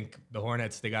 And I think the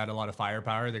Hornets, they got a lot of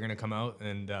firepower. They're going to come out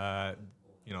and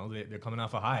they're coming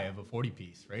off a high of a 40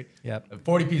 piece, right? Yep. A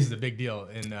 40 piece is a big deal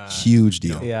in Huge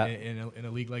deal. Yeah. in a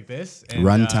league like this. And,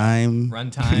 Run time. Run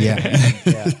time. Yeah.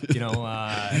 Yeah.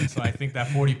 So I think that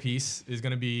 40 piece is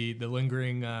going to be the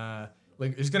lingering.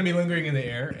 It's going to be lingering in the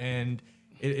air, and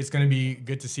it's going to be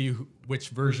good to see which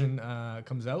version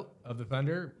comes out of the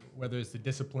Thunder, whether it's the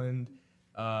disciplined,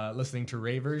 listening to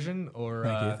Ray version, or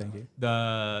Thank you.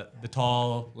 the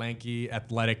tall, lanky,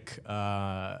 athletic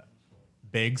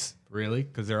bigs, really,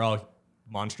 because they're all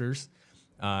monsters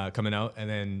coming out. And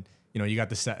then you got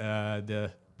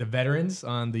the veterans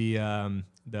on the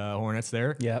Hornets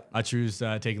there. Yep. Achu's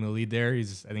taking the lead there. I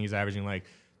think he's averaging like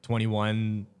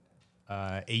 21,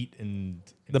 8 and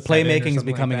The 7 or playmaking is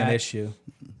something becoming like an that. issue.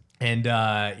 And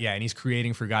and he's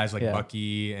creating for guys like Yeah.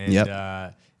 Bucky and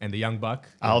Yep. And the young buck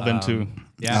Alvin too.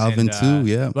 Yeah, Alvin too,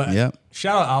 yeah, But yeah.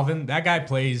 shout out Alvin. That guy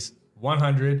plays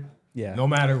 100. Yeah. No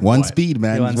matter One what. speed,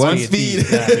 man. One One speed.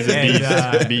 speed.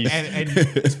 Yeah. He's a beast. And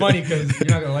it's funny because you're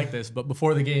not gonna like this, but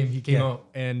before the game, he came Yeah. out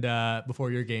and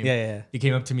before your game, Yeah. he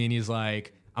came up to me and he's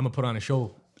like, "I'm gonna put on a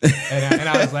show," and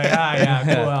I was like, yeah,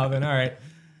 cool, Alvin, all right.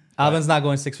 Alvin's not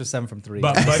going 6 or 7 from 3.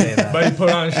 But I say that. but he put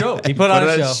on a show. He put on a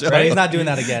on a show, show. but he's not doing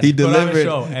that again. He Put on a delivered.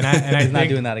 show, and I He's not think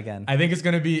doing that again. I think it's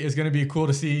gonna be cool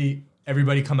to see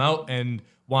everybody come out and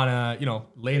wanna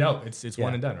lay it out. It's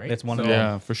one and done, right? It's one and So, done.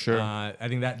 Yeah, for sure. I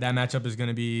think that matchup is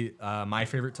gonna be my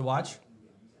favorite to watch.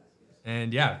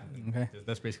 And yeah, Okay.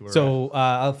 that's basically where we're at. So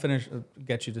I'll finish.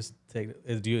 Get you just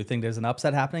take. Do you think there's an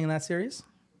upset happening in that series?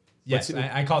 Yes,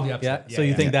 I called the Yeah. upset. So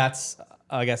you think that's?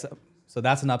 I guess. So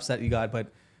that's an upset you got,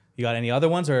 but you got any other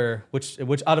ones, or which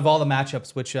out of all the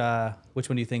matchups, which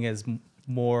one do you think is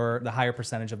more the higher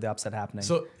percentage of the upset happening?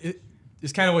 So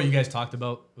it's kind of what you guys talked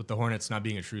about with the Hornets not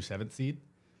being a true 7th seed,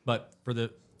 but for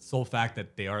the sole fact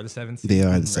that they are the 7th seed. They are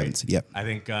the right? 7th seed, yep. I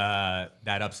think that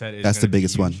upset is That's gonna the be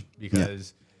biggest huge one. Yeah.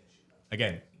 because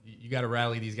again, you got to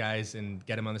rally these guys and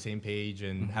get them on the same page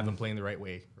and have them playing the right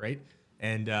way, right?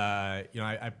 And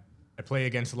I play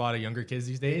against a lot of younger kids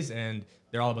these days, and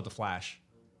they're all about the flash.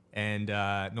 And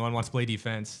no one wants to play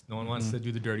defense. No one wants to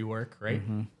do the dirty work, right?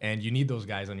 And you need those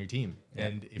guys on your team.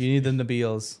 And if, you need the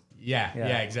Nabeels, yeah,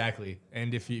 exactly.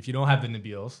 And if you don't have the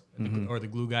Nabeels or the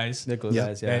glue guys, the glue Yeah.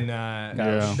 guys. Yeah. then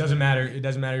Yeah. it doesn't matter. It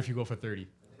doesn't matter if you go for 30,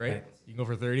 right? You can go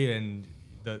for 30, and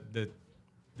the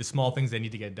small things that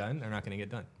need to get done are not going to get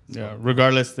done. Yeah.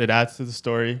 Regardless, it adds to the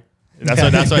story. That's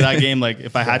why that game, like,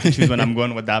 if I had to choose when I'm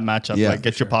going with that matchup, Yeah, like,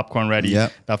 get your popcorn ready.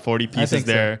 Yep. That 40 piece think is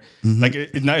there. Like,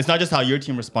 it's not just how your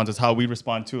team responds, it's how we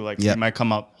respond too. Like, Yep. we might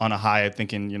come up on a high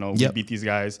thinking, we Yep. beat these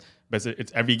guys. But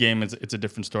it's every game, it's a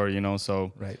different story,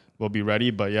 So Right. we'll be ready.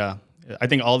 But yeah, I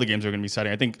think all the games are going to be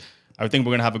exciting. I think we're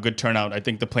going to have a good turnout. I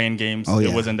think the playing games, Oh, yeah.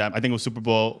 it wasn't that. I think it was Super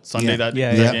Bowl Sunday Yeah. that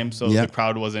Yeah. game. So Yeah. the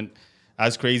crowd wasn't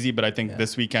as crazy. But I think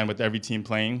this weekend with every team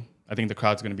playing, I think the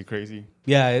crowd's going to be crazy.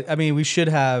 Yeah, I mean, we should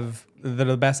have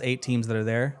the best 8 teams that are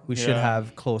there. We should Yeah.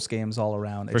 have close games all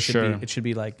around. It For should sure. Be, it should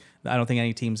be like, I don't think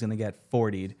any team's going to get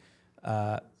 40'd.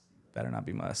 Better not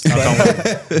be us.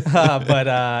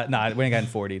 But no, we ain't getting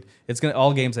 40'd. It's gonna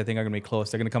all games I think are gonna be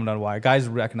close. They're gonna come down to wire. Guys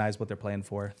recognize what they're playing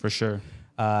for. For sure.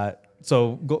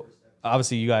 So go.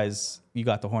 Obviously, you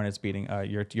got the Hornets beating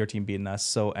your team beating us.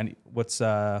 So, and what's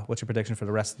your prediction for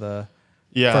the rest of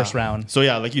the first round? So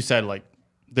yeah, like you said, like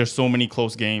there's so many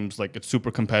close games. Like it's super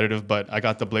competitive, but I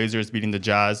got the Blazers beating the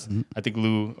Jazz. I think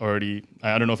Lou already,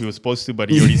 I don't know if he was supposed to, but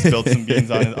he already spilled some beans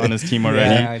on his team already.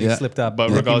 Yeah, he slipped up. But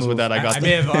regardless with that, I got I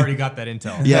may have already got that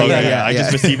intel. I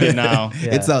just received it now.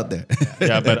 Yeah. It's out there.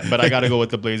 Yeah, but I got to go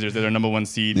with the Blazers. They're their number 1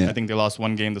 seed. Yeah. I think they lost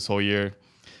 1 game this whole year.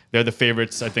 They're the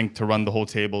favorites, I think, to run the whole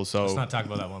table. So Let's not talk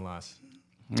about that one loss.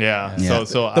 yeah. Yeah.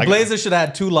 So The Blazers should have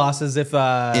had 2 losses if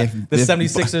the if-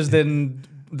 76ers didn't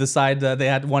decide that they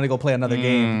had want to go play another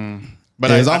game.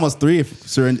 but It was almost 3 if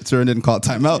Surin didn't call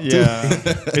timeout. Too. Yeah,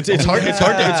 it's hard. It's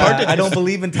hard to. I don't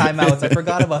believe in timeouts. I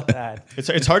forgot about that.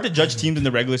 It's hard to judge teams in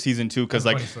the regular season too, because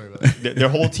like Funny story about that. their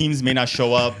whole teams may not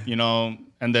show up, you know,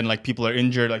 and then like people are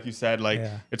injured, like you said. Like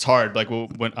Yeah. it's hard. Like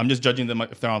when I'm just judging them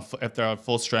if they're on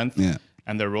full strength Yeah.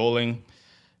 and they're rolling.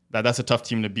 That's a tough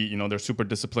team to beat. You know, they're super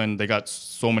disciplined. They got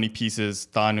so many pieces.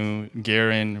 Thanu,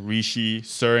 Garen, Rishi,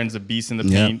 Surin's a beast in the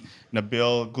Yeah. paint.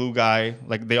 Nabil, glue guy.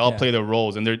 Like they all Yeah. play their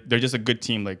roles, and they're just a good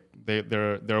team. Like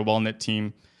they're a well knit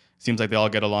team. Seems like they all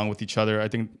get along with each other. I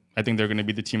think they're going to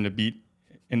be the team to beat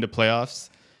in the playoffs.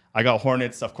 I got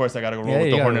Hornets. Of course, I got to roll Yeah, with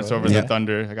you the gotta Hornets roll. over Yeah. the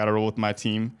Thunder. I got to roll with my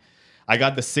team. I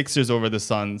got the Sixers over the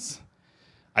Suns.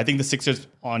 I think the Sixers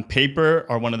on paper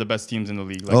are one of the best teams in the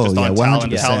league. Like Oh, just yeah, on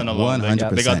 100%, talent alone. They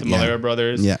got the 100%, yeah. Malera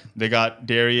brothers. Yeah. They got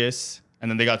Darius, and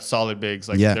then they got solid bigs.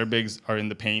 Like Yeah. their bigs are in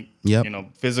the paint. Yep. You know,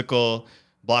 physical,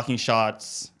 blocking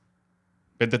shots.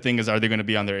 But the thing is, are they going to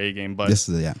be on their A game? But This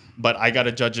is but I got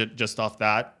to judge it just off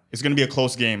that. It's going to be a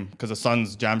close game because the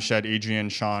Suns, Jamshed, Adrian,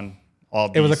 Sean, all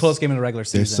It was a beasts. close game in the regular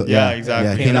They're season. so- Yeah, exactly.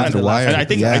 Yeah, it came out to the wire. And I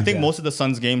think Yeah. most of the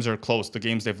Suns games are close. The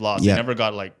games they've lost, Yeah. they never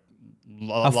got like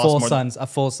A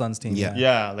full Suns team. Yeah.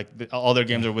 Yeah, like all their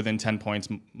games are within 10 points,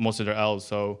 most of their L's.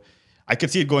 So I could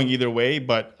see it going either way,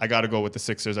 but I got to go with the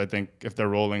Sixers. I think if they're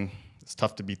rolling, it's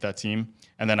tough to beat that team.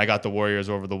 And then I got the Warriors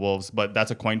over the Wolves, but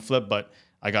that's a coin flip. But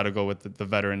I got to go with the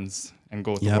veterans and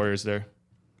go with the Yep. Warriors there.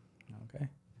 Okay.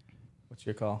 What's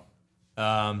your call?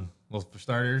 Well, for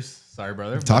starters, sorry,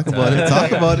 brother. Talk but, about it.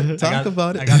 Talk about it. I Talk got-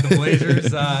 about it. I got the Blazers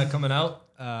coming out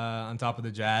on top of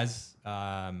the Jazz.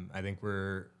 I think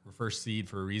we're first seed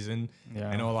for a reason. Yeah.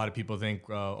 I know a lot of people think,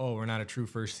 we're not a true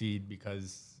first seed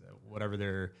because whatever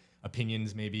their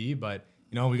opinions may be, but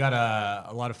you know, we got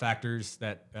a lot of factors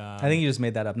that I think you just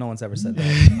made that up. No one's ever said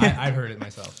that. I've heard it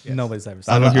myself. Yes. Nobody's ever A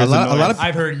said lot, that. a lot of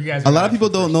I've heard you guys. a lot of people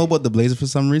don't know about the Blazers for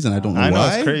some reason. I don't know I know,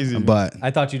 why. it's crazy. But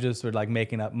I thought you just were like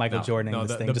making up Michael Jordan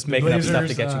this thing, just the making up stuff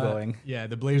to Blazers, get you going. Yeah,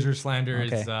 the Blazers slander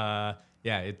Okay. is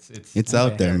it's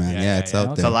out there, man. Yeah, Yeah, it's yeah, out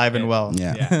yeah. It's there. alive and well.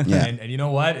 Yeah. Yeah, Yeah. And you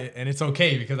know what? And it's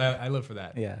okay because I live for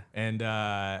that. Yeah. And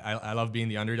I love being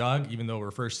the underdog, even though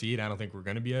we're first seed. I don't think we're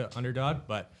going to be an underdog,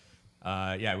 but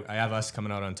I have us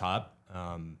coming out on top.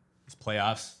 It's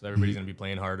playoffs. So everybody's going to be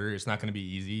playing harder. It's not going to be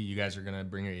easy. You guys are going to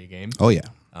bring your A game. Oh yeah.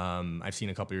 I've seen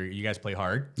a couple of you guys play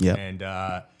hard. Yep.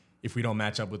 And if we don't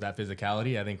match up with that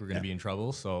physicality, I think we're going to be in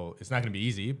trouble. So it's not going to be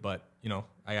easy, but you know,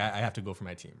 I have to go for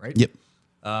my team, right? Yep.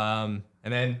 And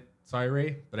then, sorry,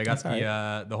 Ray, but I got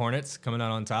That's the Hornets coming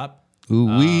out on top. Ooh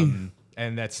wee.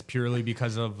 And that's purely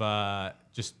because of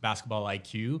just basketball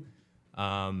IQ.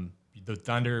 The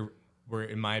Thunder were,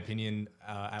 in my opinion,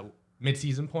 at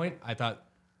mid-season point, I thought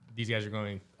these guys are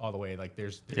going all the way. Like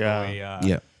there's no way,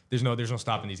 Yeah. there's no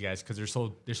stopping these guys because they're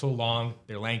so long,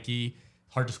 they're lanky,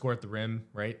 hard to score at the rim,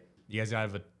 right? You guys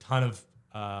have a ton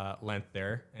of length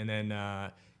there, and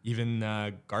then even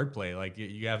guard play. Like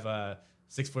you have a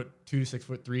 6'2",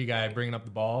 6'3" guy bringing up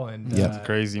the ball, and Yeah. It's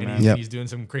crazy, and man. Yep. he's doing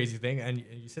some crazy thing, and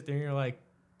you sit there and you're like,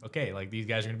 okay, like these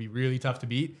guys are gonna be really tough to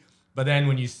beat. But then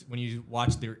when you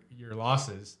watch your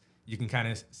losses, you can kind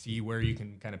of see where you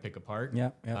can kind of pick apart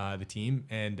the team.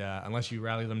 And unless you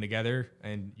rally them together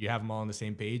and you have them all on the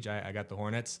same page, I got the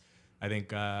Hornets. I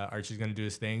think Archie's going to do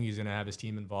his thing. He's going to have his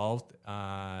team involved.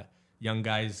 Young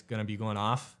guy's going to be going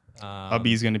off.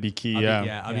 Abby's going to be key,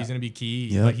 Abby's going to be key.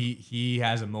 Yeah. But he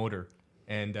has a motor.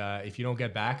 And if you don't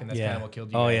get back, and that's kind of what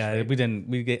killed you Oh guys, yeah,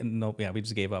 right? we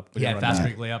just gave up. We Yeah, didn't run fast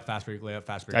back. break layup, fast break layup,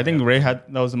 fast break I think layup. Ray that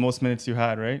was the most minutes you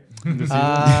had, right? This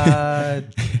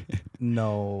season?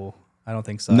 No, I don't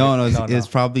think so. No, it's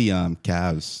probably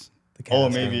Cavs. The Cavs Oh,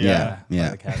 game. maybe, yeah. Yeah.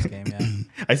 The Cavs game,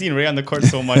 yeah. I seen Ray on the court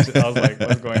so much, I was like,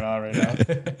 what's going on right now?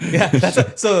 Yeah,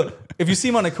 so if you see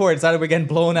him on the court, it's either we're getting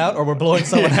blown out or we're blowing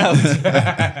someone out.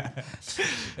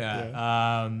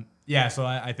 So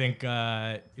I think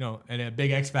and a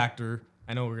big X factor.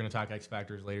 I know we're gonna talk X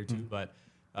factors later too, but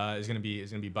is gonna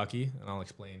be Bucky, and I'll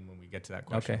explain when we get to that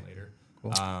question Okay. later.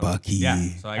 Cool. Bucky. Yeah,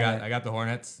 so Alright. I got the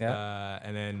Hornets, Yeah.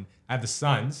 and then I have the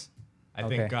Suns. I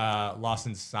think Okay.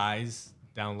 Lawson's size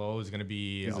down low is going to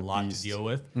be He's a a lot beast. to deal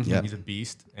with. Yeah. He's a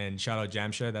beast. And shout out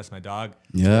Jamshed, that's my dog.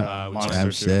 Yeah, We monster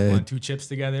just too. won 2 chips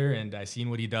together, and I seen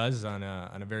what he does on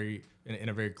a very in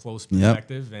a very close Yep.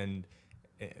 perspective, and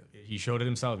he showed it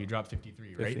himself. He dropped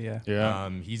 53, right? 50, yeah. Yeah.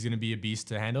 He's going to be a beast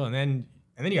to handle, and then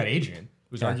you got Adrian,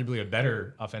 who's Yeah. arguably a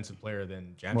better offensive player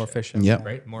than Jamshed. More efficient. Yep.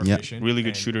 right? More Yep. efficient. Really good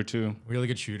and shooter too. Really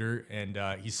good shooter, and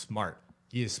he's smart.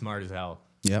 He is smart as hell.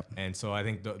 Yep. And so I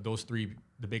think those three,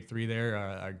 the big three there,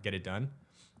 are get it done.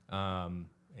 And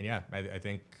yeah, I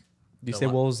think. Do you say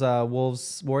Wolves,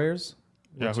 Warriors?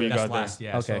 Yeah, who you That's got there? last,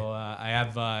 yeah. Okay. So I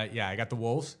have, I got the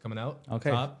Wolves coming out. Okay.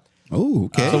 Top. Oh,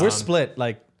 okay. So we're split.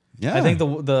 Like, Yeah. I think the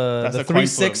That's a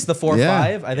 3-6, the coin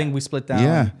 4-5. I think we split down.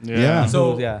 yeah. Yeah. Yeah.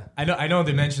 So yeah. I know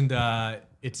they mentioned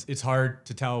it's hard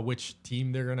to tell which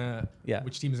team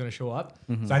which team is gonna show up.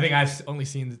 So I think I've only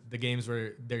seen the games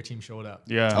where their team showed up.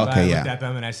 Yeah. So Okay, I yeah. looked at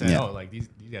them and I said, Yeah. oh, like these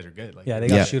guys are good. Like Yeah, they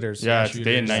got Yeah. shooters. Yeah, it's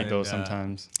day and shooters night though and,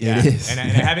 sometimes. yeah. It is. And I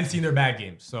haven't seen their bad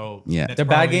games. So Yeah. that's Their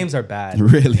bad probably- games are bad.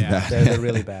 really Yeah. bad. They're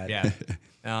really bad.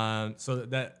 Yeah. So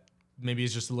that maybe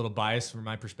is just a little bias from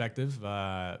my perspective,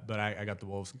 but I got the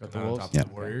Wolves the coming on Wolves? top of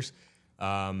the Warriors.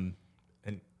 And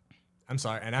I'm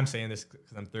sorry, and I'm saying this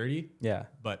because I'm 30, Yeah.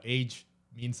 but age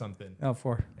means something. Oh,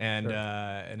 4. And Sure.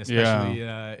 and especially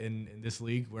in this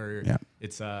league where Yeah.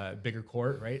 it's a bigger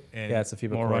court, right? And Yeah, it's a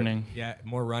FIBA More court. running. yeah,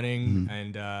 more running,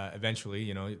 and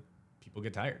eventually, people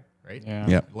get tired, right? Yeah.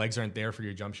 Yep. Legs aren't there for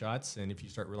your jump shots, and if you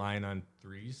start relying on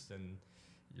threes, then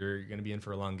you're going to be in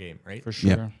for a long game, right? For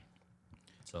sure.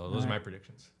 So those are my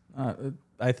predictions.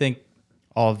 I think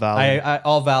All valid. I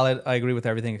all valid. I agree with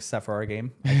everything except for our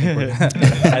game.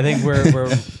 I think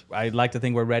we're I'd like to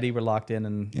think we're ready. We're locked in,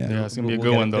 and Yeah. It's gonna be a we'll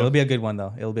good get one, it. though. It'll be a good one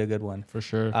though. It'll be a good one. For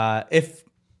sure. If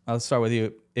I'll start with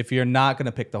you. If you're not going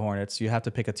to pick the Hornets, you have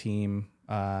to pick a team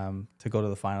to go to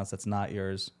the finals. That's not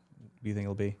yours. What do you think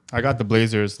it'll be? I got the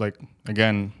Blazers. Like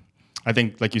again, I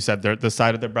think like you said, they're the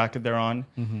side of the bracket they're on,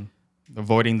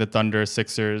 avoiding the Thunder,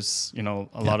 Sixers. A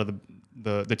lot of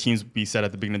the teams we said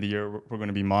at the beginning of the year were going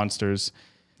to be monsters.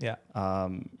 Yeah.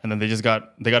 And then they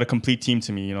got a complete team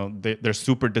to me. They're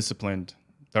super disciplined.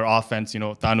 Their offense,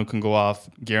 Thanu can go off,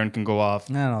 Garen can go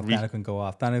off. I don't know if Thanu can go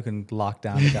off. Thanu can lock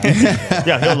down the guy.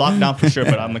 Yeah, he'll lock down for sure.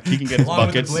 But I'm like, he can get his Along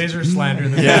buckets. with the Blazer slander,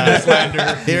 the Yeah. slander.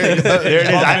 There it is.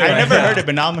 I never heard it,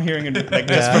 but now I'm hearing it like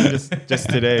just from just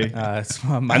today.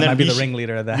 Might be the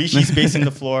ringleader of that. Rishi's spacing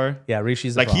the floor. Yeah,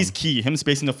 Rishi's Like he's key. Him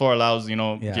spacing the floor allows Garen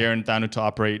and Thanu to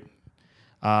operate.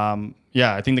 I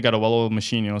think they got a well-oiled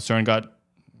machine. CERN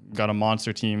got a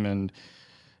monster team, and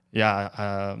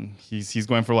he's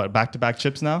going for what, back-to-back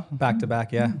chips now? back to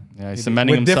back. Yeah. Yeah, he's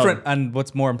cementing With himself. different, and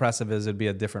what's more impressive is it'd be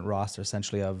a different roster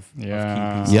essentially of key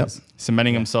pieces. Yep.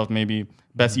 Cementing himself maybe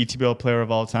best ETBL player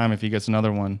of all time if he gets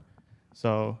another one.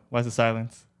 So why's the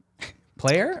silence?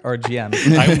 Player or GM?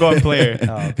 I'm going player.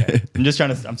 Oh, okay. I'm just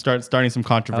trying to. Starting some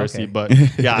controversy, Okay. but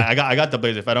I got the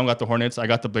Blazers. If I don't got the Hornets, I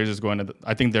got the Blazers going.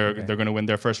 I think they're going to win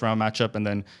their first round matchup, and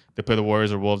then they play the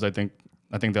Warriors or Wolves. I think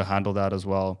they'll handle that as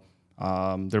well.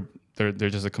 They're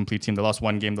just a complete team. They lost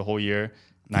one game the whole year,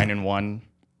 9-1.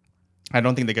 I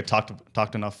don't think they get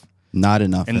talked enough Not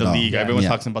enough in at the all. league. Everyone's Yeah.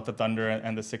 talking about the Thunder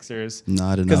and the Sixers.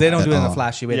 Not enough. Because they don't at do it in a all.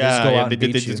 flashy way. They just go out they and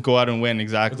beat you. just go out and win The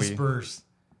exactly. Spurs.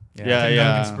 Yeah, Tim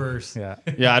yeah. Duncan Spurs. Yeah.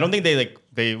 Yeah, I don't think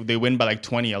they win by like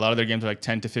 20. A lot of their games are like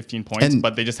 10 to 15 points, And-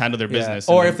 but they just handle their Yeah. business.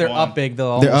 Or and if they're go on. up big,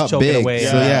 they'll They're almost up choke it big. away.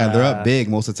 So yeah, they're up big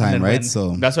most of the time, then right? win.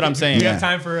 So That's what I'm saying. We Yeah. have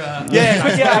time for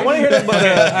Yeah, I want to hear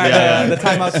about the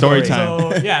timeout Story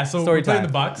story. time. So Story we're playing time.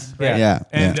 the Bucks. Yeah. Right? Yeah.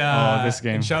 And Oh, this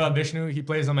game. And shout out Vishnu. He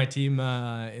plays on my team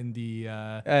in the.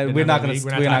 We're not gonna league.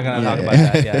 we're not gonna talk about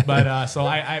about that. Yeah. But so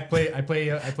I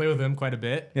play with him quite a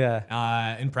bit.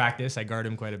 Yeah. In practice, I guard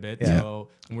him quite a bit. Yeah. So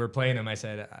when we were playing him, I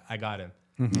said I got him,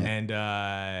 and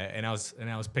I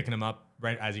was picking him up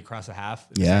right as he crossed the half,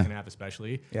 in the Yeah. second half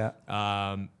especially. Yeah.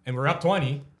 And we're up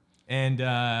 20, and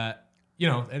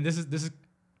and this is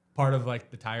part of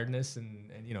like the tiredness and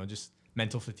just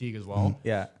mental fatigue as well.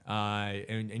 Yeah.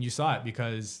 And you saw it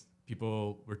because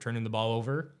people were turning the ball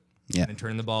over, Yeah. and then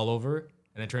turning the ball over,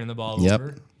 and then turning the ball Yep.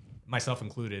 over, myself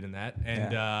included in that.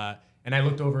 And I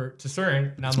looked over to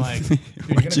CERN, and I'm like, dude,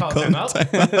 you gonna call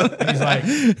timeout? And he's like,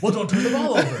 well, don't turn the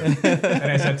ball over.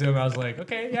 And I said to him, I was like,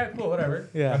 okay, yeah, cool, whatever.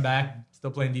 Yeah. I'm back, still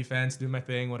playing defense, doing my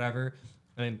thing, whatever.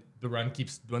 And then the run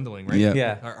keeps dwindling, right? Yeah.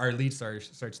 Yeah. Our lead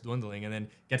starts dwindling, and then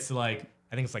gets to like,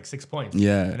 I think it's like 6 points.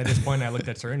 Yeah. And at this point, I looked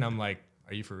at CERN, and I'm like,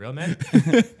 are you for real, man?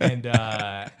 and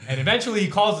eventually he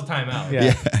calls the timeout.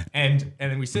 Yeah. And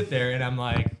then we sit there, and I'm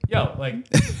like, yo, like,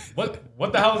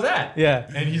 what the hell is that? Yeah.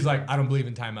 And he's like, I don't believe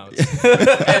in timeouts.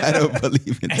 I don't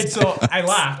believe it. And so I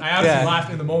laughed. I obviously Yeah.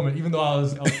 laughed in the moment, even though I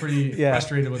was pretty Yeah.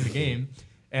 frustrated with the game.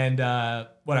 And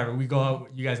whatever, we go out.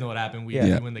 You guys know what happened. We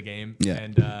win the game. Yeah.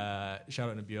 And shout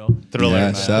out Nabil. Thriller. Yeah,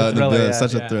 man. shout out to Thriller, Bill. yeah.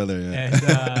 Such a thriller.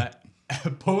 Yeah.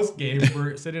 And post game,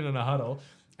 we're sitting in a huddle,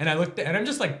 and I looked, and I'm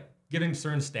just like giving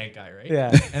certain stank eye, right? Yeah.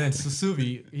 And then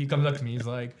Susuvi, he comes up to me, he's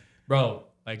like, "Bro,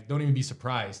 like, don't even be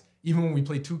surprised. Even when we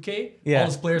play 2K, all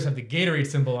those players have the Gatorade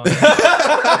symbol on."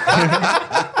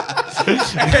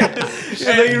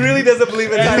 So he really doesn't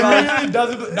believe in timeout. He really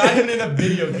doesn't, not even in a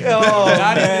video game. Oh,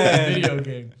 not even man. in a video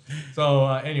game. So,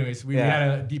 anyways, we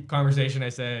had a deep conversation. I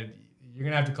said, "You're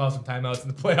gonna have to call some timeouts in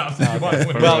the playoffs if you want to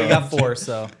win." Well, you got 4,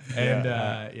 so. And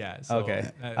so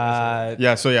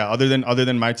Okay. So yeah, other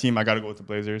than my team, I got to go with the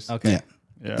Blazers. Okay.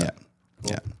 Yeah.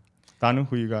 Cool. Tanu,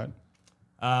 who you got?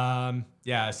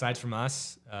 aside from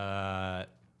us,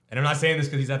 and I'm not saying this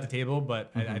because he's at the table,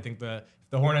 but I think if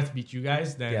the Hornets beat you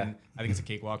guys, then I think it's a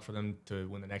cakewalk for them to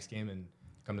win the next game and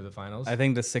come to the finals. I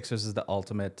think the Sixers is the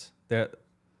ultimate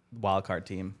wild card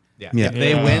team. Yeah. If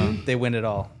they win, they win it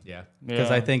all. Yeah. Because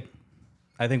Yeah.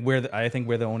 I think we're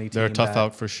the only team. They're tough that,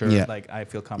 out for sure. Yeah. Like I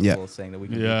feel comfortable saying that we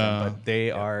can beat them, but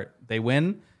they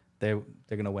win. They're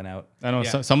gonna win out. I know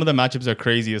Yeah. some of the matchups are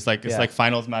crazy. It's like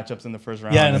finals matchups in the first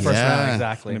round. Yeah, in the first Yeah. round,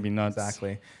 exactly. It's gonna be nuts.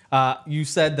 Exactly. You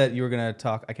said that you were gonna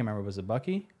talk. I can't remember. Was it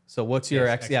Bucky? So what's your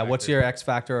Yes, What's X-factor. your X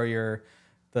factor or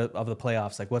of the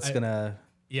playoffs? Like what's gonna?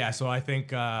 Yeah, so I think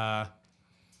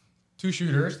 2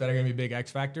 shooters that are going to be big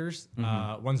X factors.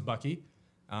 One's Bucky.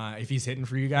 If he's hitting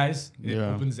for you guys, it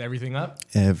opens everything up.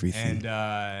 Everything.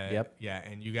 And yeah,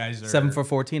 and you guys are 7 for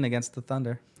 14 against the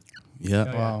Thunder. Yeah.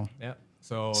 Oh, Wow. Yeah.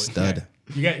 So Stud.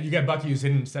 yeah, you get Bucky who's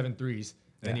hitting 7 threes.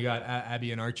 Then you got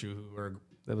Abby and Archu who are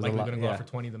That was a likely lot, going to go yeah. out for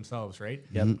 20 themselves, right?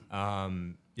 Yep.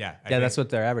 Yeah. Yeah, that's what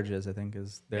their average is. I think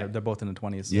is they're both in the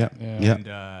 20s. Yeah.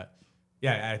 Yeah.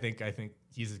 Yeah. And I think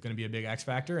he's going to be a big X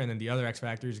factor, and then the other X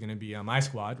factor is going to be my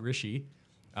squad, Rishi.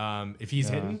 If he's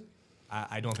hitting,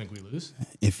 I don't think we lose.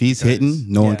 If he's hitting,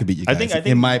 no one could beat you I guys. think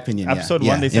in my opinion, episode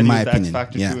yeah. one they In said he my was the X opinion,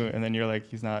 factor yeah. too, and then you're like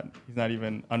he's not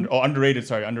even underrated.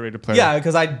 Sorry, underrated player. Yeah,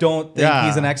 because I don't think Yeah.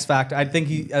 he's an X factor. I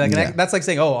think that's like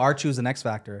saying, "Oh, Archu's an X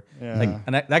factor." Yeah.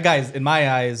 Like that guy's in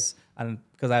my eyes, and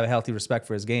because I have a healthy respect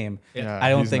for his game, Yeah, I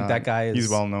don't he's think not- that guy is. He's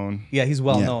well known. Yeah, he's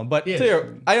well Yeah. known. But Yeah.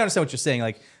 I understand what you're saying.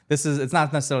 Like it's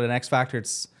not necessarily an X factor.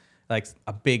 It's like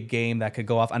a big game that could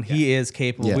go off, and he is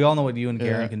capable. Yeah. We all know what you and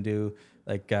Garen Yeah. can do.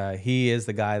 Like he is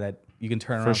the guy that you can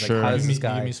turn around. sure. Like, how does You this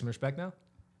give me guy some respect now?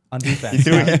 on defense? He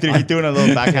threw in a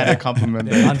little backhanded compliment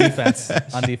there. on defense.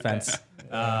 On defense.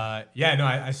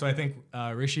 So I think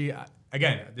Rishi,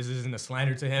 again, this isn't a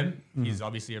slander to him. He's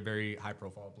obviously a very high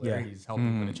profile player. Yeah. He's helped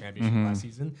win a championship last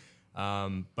season.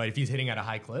 But if he's hitting at a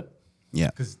high clip, Yeah.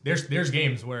 because there's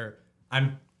games where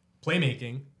I'm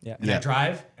playmaking Yeah. and I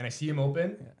drive and I see him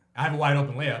open. I have a wide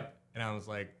open layup and I was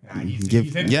like, nah, he's Give-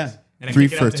 hitting yeah. this. And I 3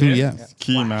 kick it for up to 2, him. yeah.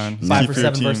 Key man. 5 Key for your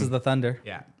 7 team. versus the Thunder.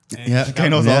 Yeah. Yeah. He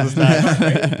knows all the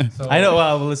stats. Right? So, I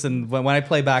know. Listen, when I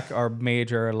play back our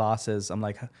major losses, I'm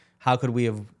like, how could we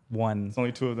have won? It's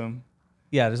only 2 of them.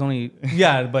 Yeah, there's only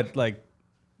but like,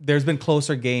 there's been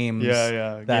closer games.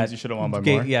 Yeah. that- Games you should have won by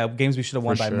more. Yeah, games we should have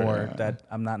won For by sure, more. yeah. That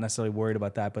I'm not necessarily worried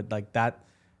about that, but like that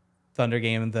Thunder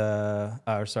game, the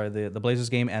Blazers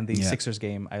game and the Yeah. Sixers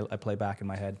game, I play back in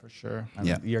my head. For sure. And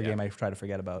Yeah. your game, I try to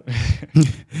forget about.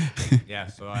 yeah,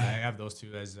 so I have those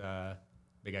 2 as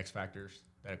big X factors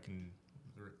that can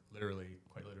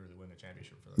quite literally win a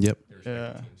championship for them. Yep. Their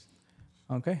respective Yeah. teams.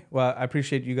 Okay, well, I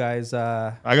appreciate you guys.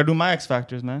 I gotta do my X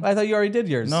factors, man. I thought you already did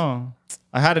yours. No.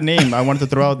 I had a name I wanted to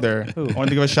throw out there. I wanted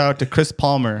to give a shout out to Chris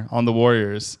Palmer on the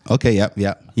Warriors. Okay. Yep.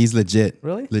 He's legit.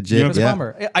 Really? Legit. Chris yeah.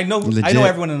 Palmer. I know Legit.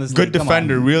 everyone in this. Good league. Come on.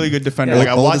 defender, really good defender. Yeah. Like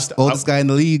I watched. Oldest guy in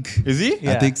the league. Is he?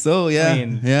 Yeah. I think so. Yeah. I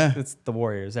mean, yeah. it's the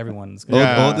Warriors. Everyone's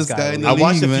Yeah. Oldest guy in the I league.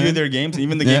 watched a man. few of their games.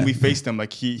 Even the game Yeah. we faced him,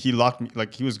 like he locked me,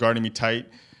 like he was guarding me tight.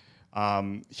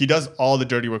 He does all the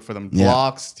dirty work for them. Yeah.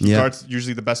 Blocks. He Yeah. guards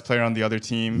usually the best player on the other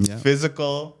team. Yeah.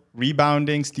 Physical,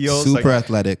 rebounding, steals. Super like,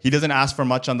 athletic. He doesn't ask for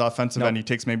much on the offensive Nope. end. He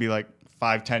takes maybe like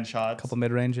 5-10 shots. couple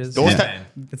mid ranges. Those Yeah. type,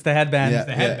 It's the headband. Yeah.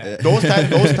 The headband.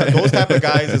 those type of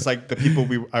guys is like the people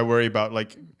I worry about,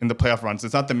 like in the playoff runs.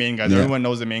 It's not the main guys. Yeah. Everyone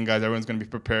knows the main guys. Everyone's going to be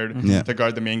prepared Yeah. to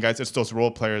guard the main guys. It's those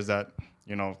role players that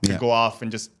can Yeah. go off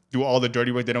and just do all the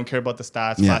dirty work. They don't care about the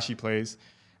stats, Yeah. flashy plays.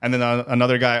 And then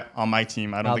another guy on my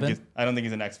team. I don't Alvin? think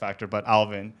he's an X factor, but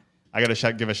Alvin. I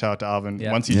gotta give a shout out to Alvin.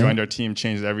 Yeah. Once he Yeah. joined our team,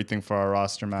 changed everything for our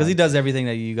roster, man. Because he does everything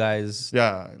that you guys.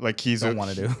 Yeah, like Don't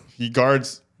wanna do. He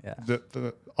guards Yeah.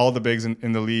 all the bigs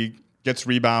in the league, gets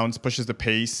rebounds, pushes the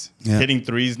pace, Yeah. hitting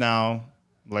threes now.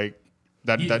 Like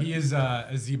that. He is a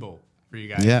Zebo for you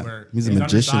guys. Yeah, Where he's a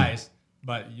magician. undersized,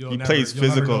 but He plays you'll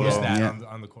never physical, notice though. that Yeah.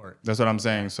 on the court. That's what I'm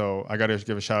saying. So I gotta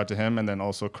give a shout out to him, and then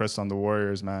also Chris on the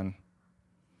Warriors, man.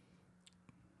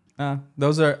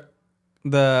 Those are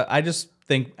I just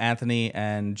think Anthony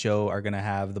and Joe are gonna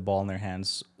have the ball in their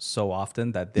hands so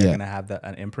often that they're gonna have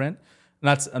an imprint. And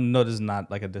that's no, this is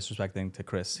not like a disrespect thing to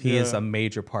Chris. He is a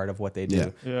major part of what they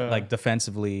do. Yeah. Like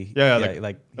defensively.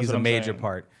 Like he's a major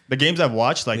part. The games I've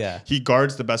watched, he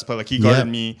guards the best player. Like he guarded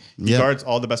me. He guards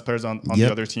all the best players on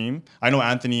the other team. I know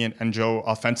Anthony and Joe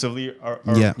offensively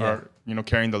are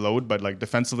carrying the load, but like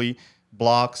defensively,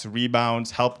 blocks,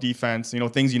 rebounds, help defense,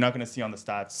 things you're not going to see on the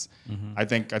stats. I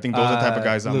think those are the type of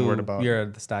guys I'm worried about. You're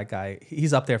the stat guy.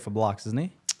 He's up there for blocks, isn't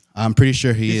he? I'm pretty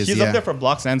sure he's up there for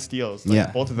blocks and steals.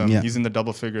 Both of them. Yeah. He's in the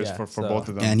double figures for both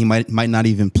of them. And he might not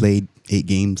even played 8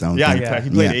 games. I don't think. He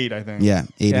played 8, I think. Yeah,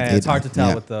 8. It's hard to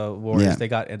tell with the Warriors. Yeah. They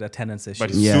got attendance issues. But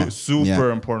he's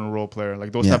super important role player.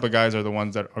 Like those type of guys are the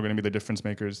ones that are going to be the difference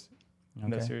makers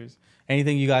in that series.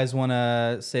 Anything you guys want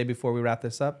to say before we wrap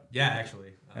this up? Yeah,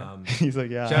 actually. He's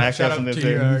like, shout out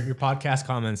to your podcast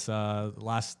comments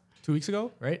last 2 weeks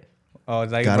ago, right? Oh,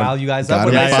 did I rile you guys up?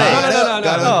 What did I say?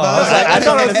 No. I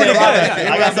thought I was going to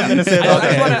I got something to say about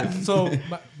that. So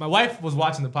my wife was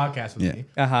watching the podcast with me.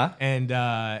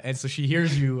 And so she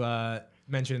hears you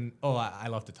mention, I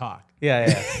love to talk.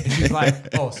 Yeah. And she's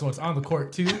like, so it's on the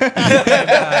court too? And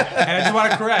I just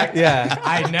want to correct. Yeah.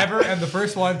 I never am the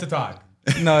first one to talk.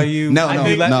 No, you. I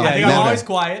think I'm always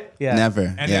quiet. Yeah.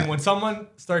 Never. And then when someone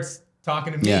starts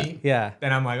talking to me, then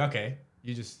I'm like, okay.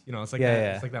 You just, it's like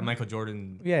that. It's like that Michael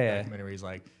Jordan documentary. Where he's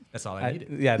like, "That's all I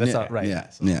needed." That's all right.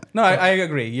 Yeah. No, I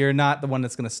agree. You're not the one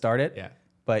that's going to start it. Yeah.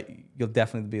 But you'll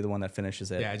definitely be the one that finishes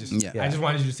it. I just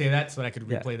wanted you to say that so that I could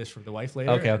replay this for the wife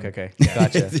later. Okay.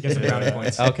 Gotcha. Get some brownie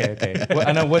points. Okay. Well,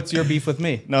 I know. What's your beef with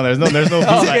me? No, there's no beef.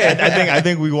 I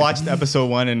think we watched episode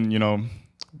 1 and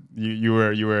you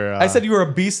were. I said you were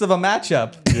a beast of a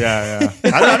matchup. Yeah.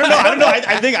 I don't know.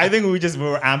 I think we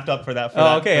were amped up for that.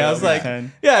 I was like,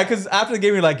 because after the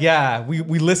game you're like,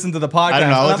 we listened to the podcast. I don't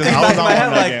know. I was on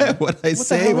one that game. What I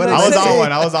say? I was on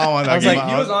one. I was like,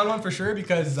 he was on one for sure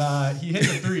because he hit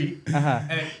the 3,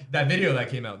 and that video that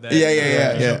came out.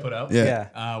 That put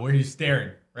out. Where he's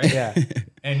staring, right? Yeah.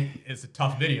 And it's a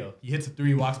tough video. He hits a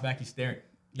 3, walks back, he's staring.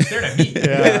 He stared at me.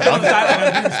 I'm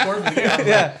silent. I scored for the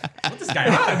game. What's this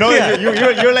guy on? No,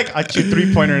 you're like a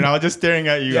 3-pointer, and I was just staring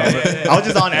at you. I was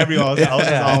just on everyone. I was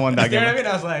just on one that game. Staring at me, and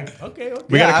I was like, okay.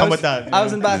 We gotta come with that. I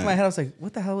was in the back of my head. I was like,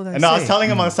 what the hell was I saying? And I was telling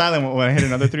him on silent when I hit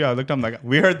another 3. I looked at him like,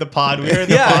 we heard the pod. We heard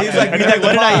the pod. He's like, what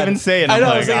did I even say? And I know.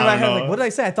 I'm I was thinking in my head, know. like, what did I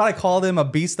say? I thought I called him a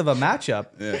beast of a matchup.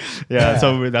 Yeah.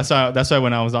 So that's why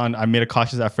when I was on, I made a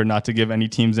cautious effort not to give any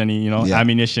teams any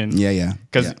ammunition. Yeah.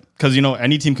 Because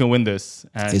any team can win this.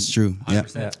 And, it's true.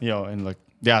 Yeah. And like,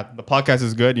 the podcast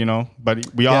is good, but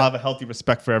we all have a healthy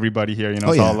respect for everybody here,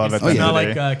 so all love at the end Not of like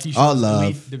the day. Keisha's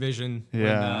elite division.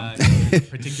 When,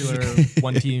 particular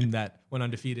one team that went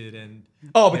undefeated and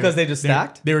because they just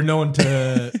stacked. They were known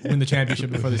to win the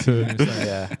championship before the season.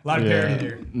 A lot of parody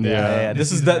there. Yeah.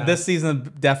 This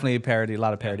season definitely parody. A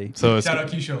lot of parody. So shout out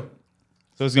Keisha.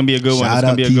 So it's gonna be a good one. Shout It's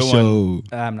gonna be a good one.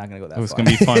 I'm not gonna go that far. It's gonna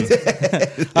be fun.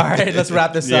 All right, let's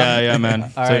wrap this up. Yeah, man.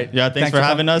 All right. Thanks for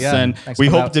having us, and we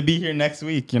hope to be here next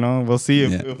week. We'll see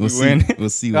if we win. We'll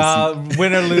see.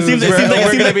 Win or lose, I'm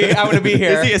gonna be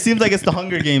here. It seems like it's the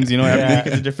Hunger Games. Every week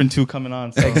is a different 2 coming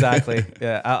on. So. Exactly.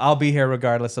 Yeah, I'll be here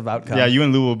regardless of outcome. Yeah, you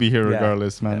and Lou will be here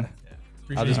regardless, man.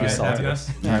 I'll just be salty. All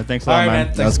right, thanks a lot,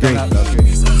 man. That was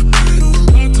great.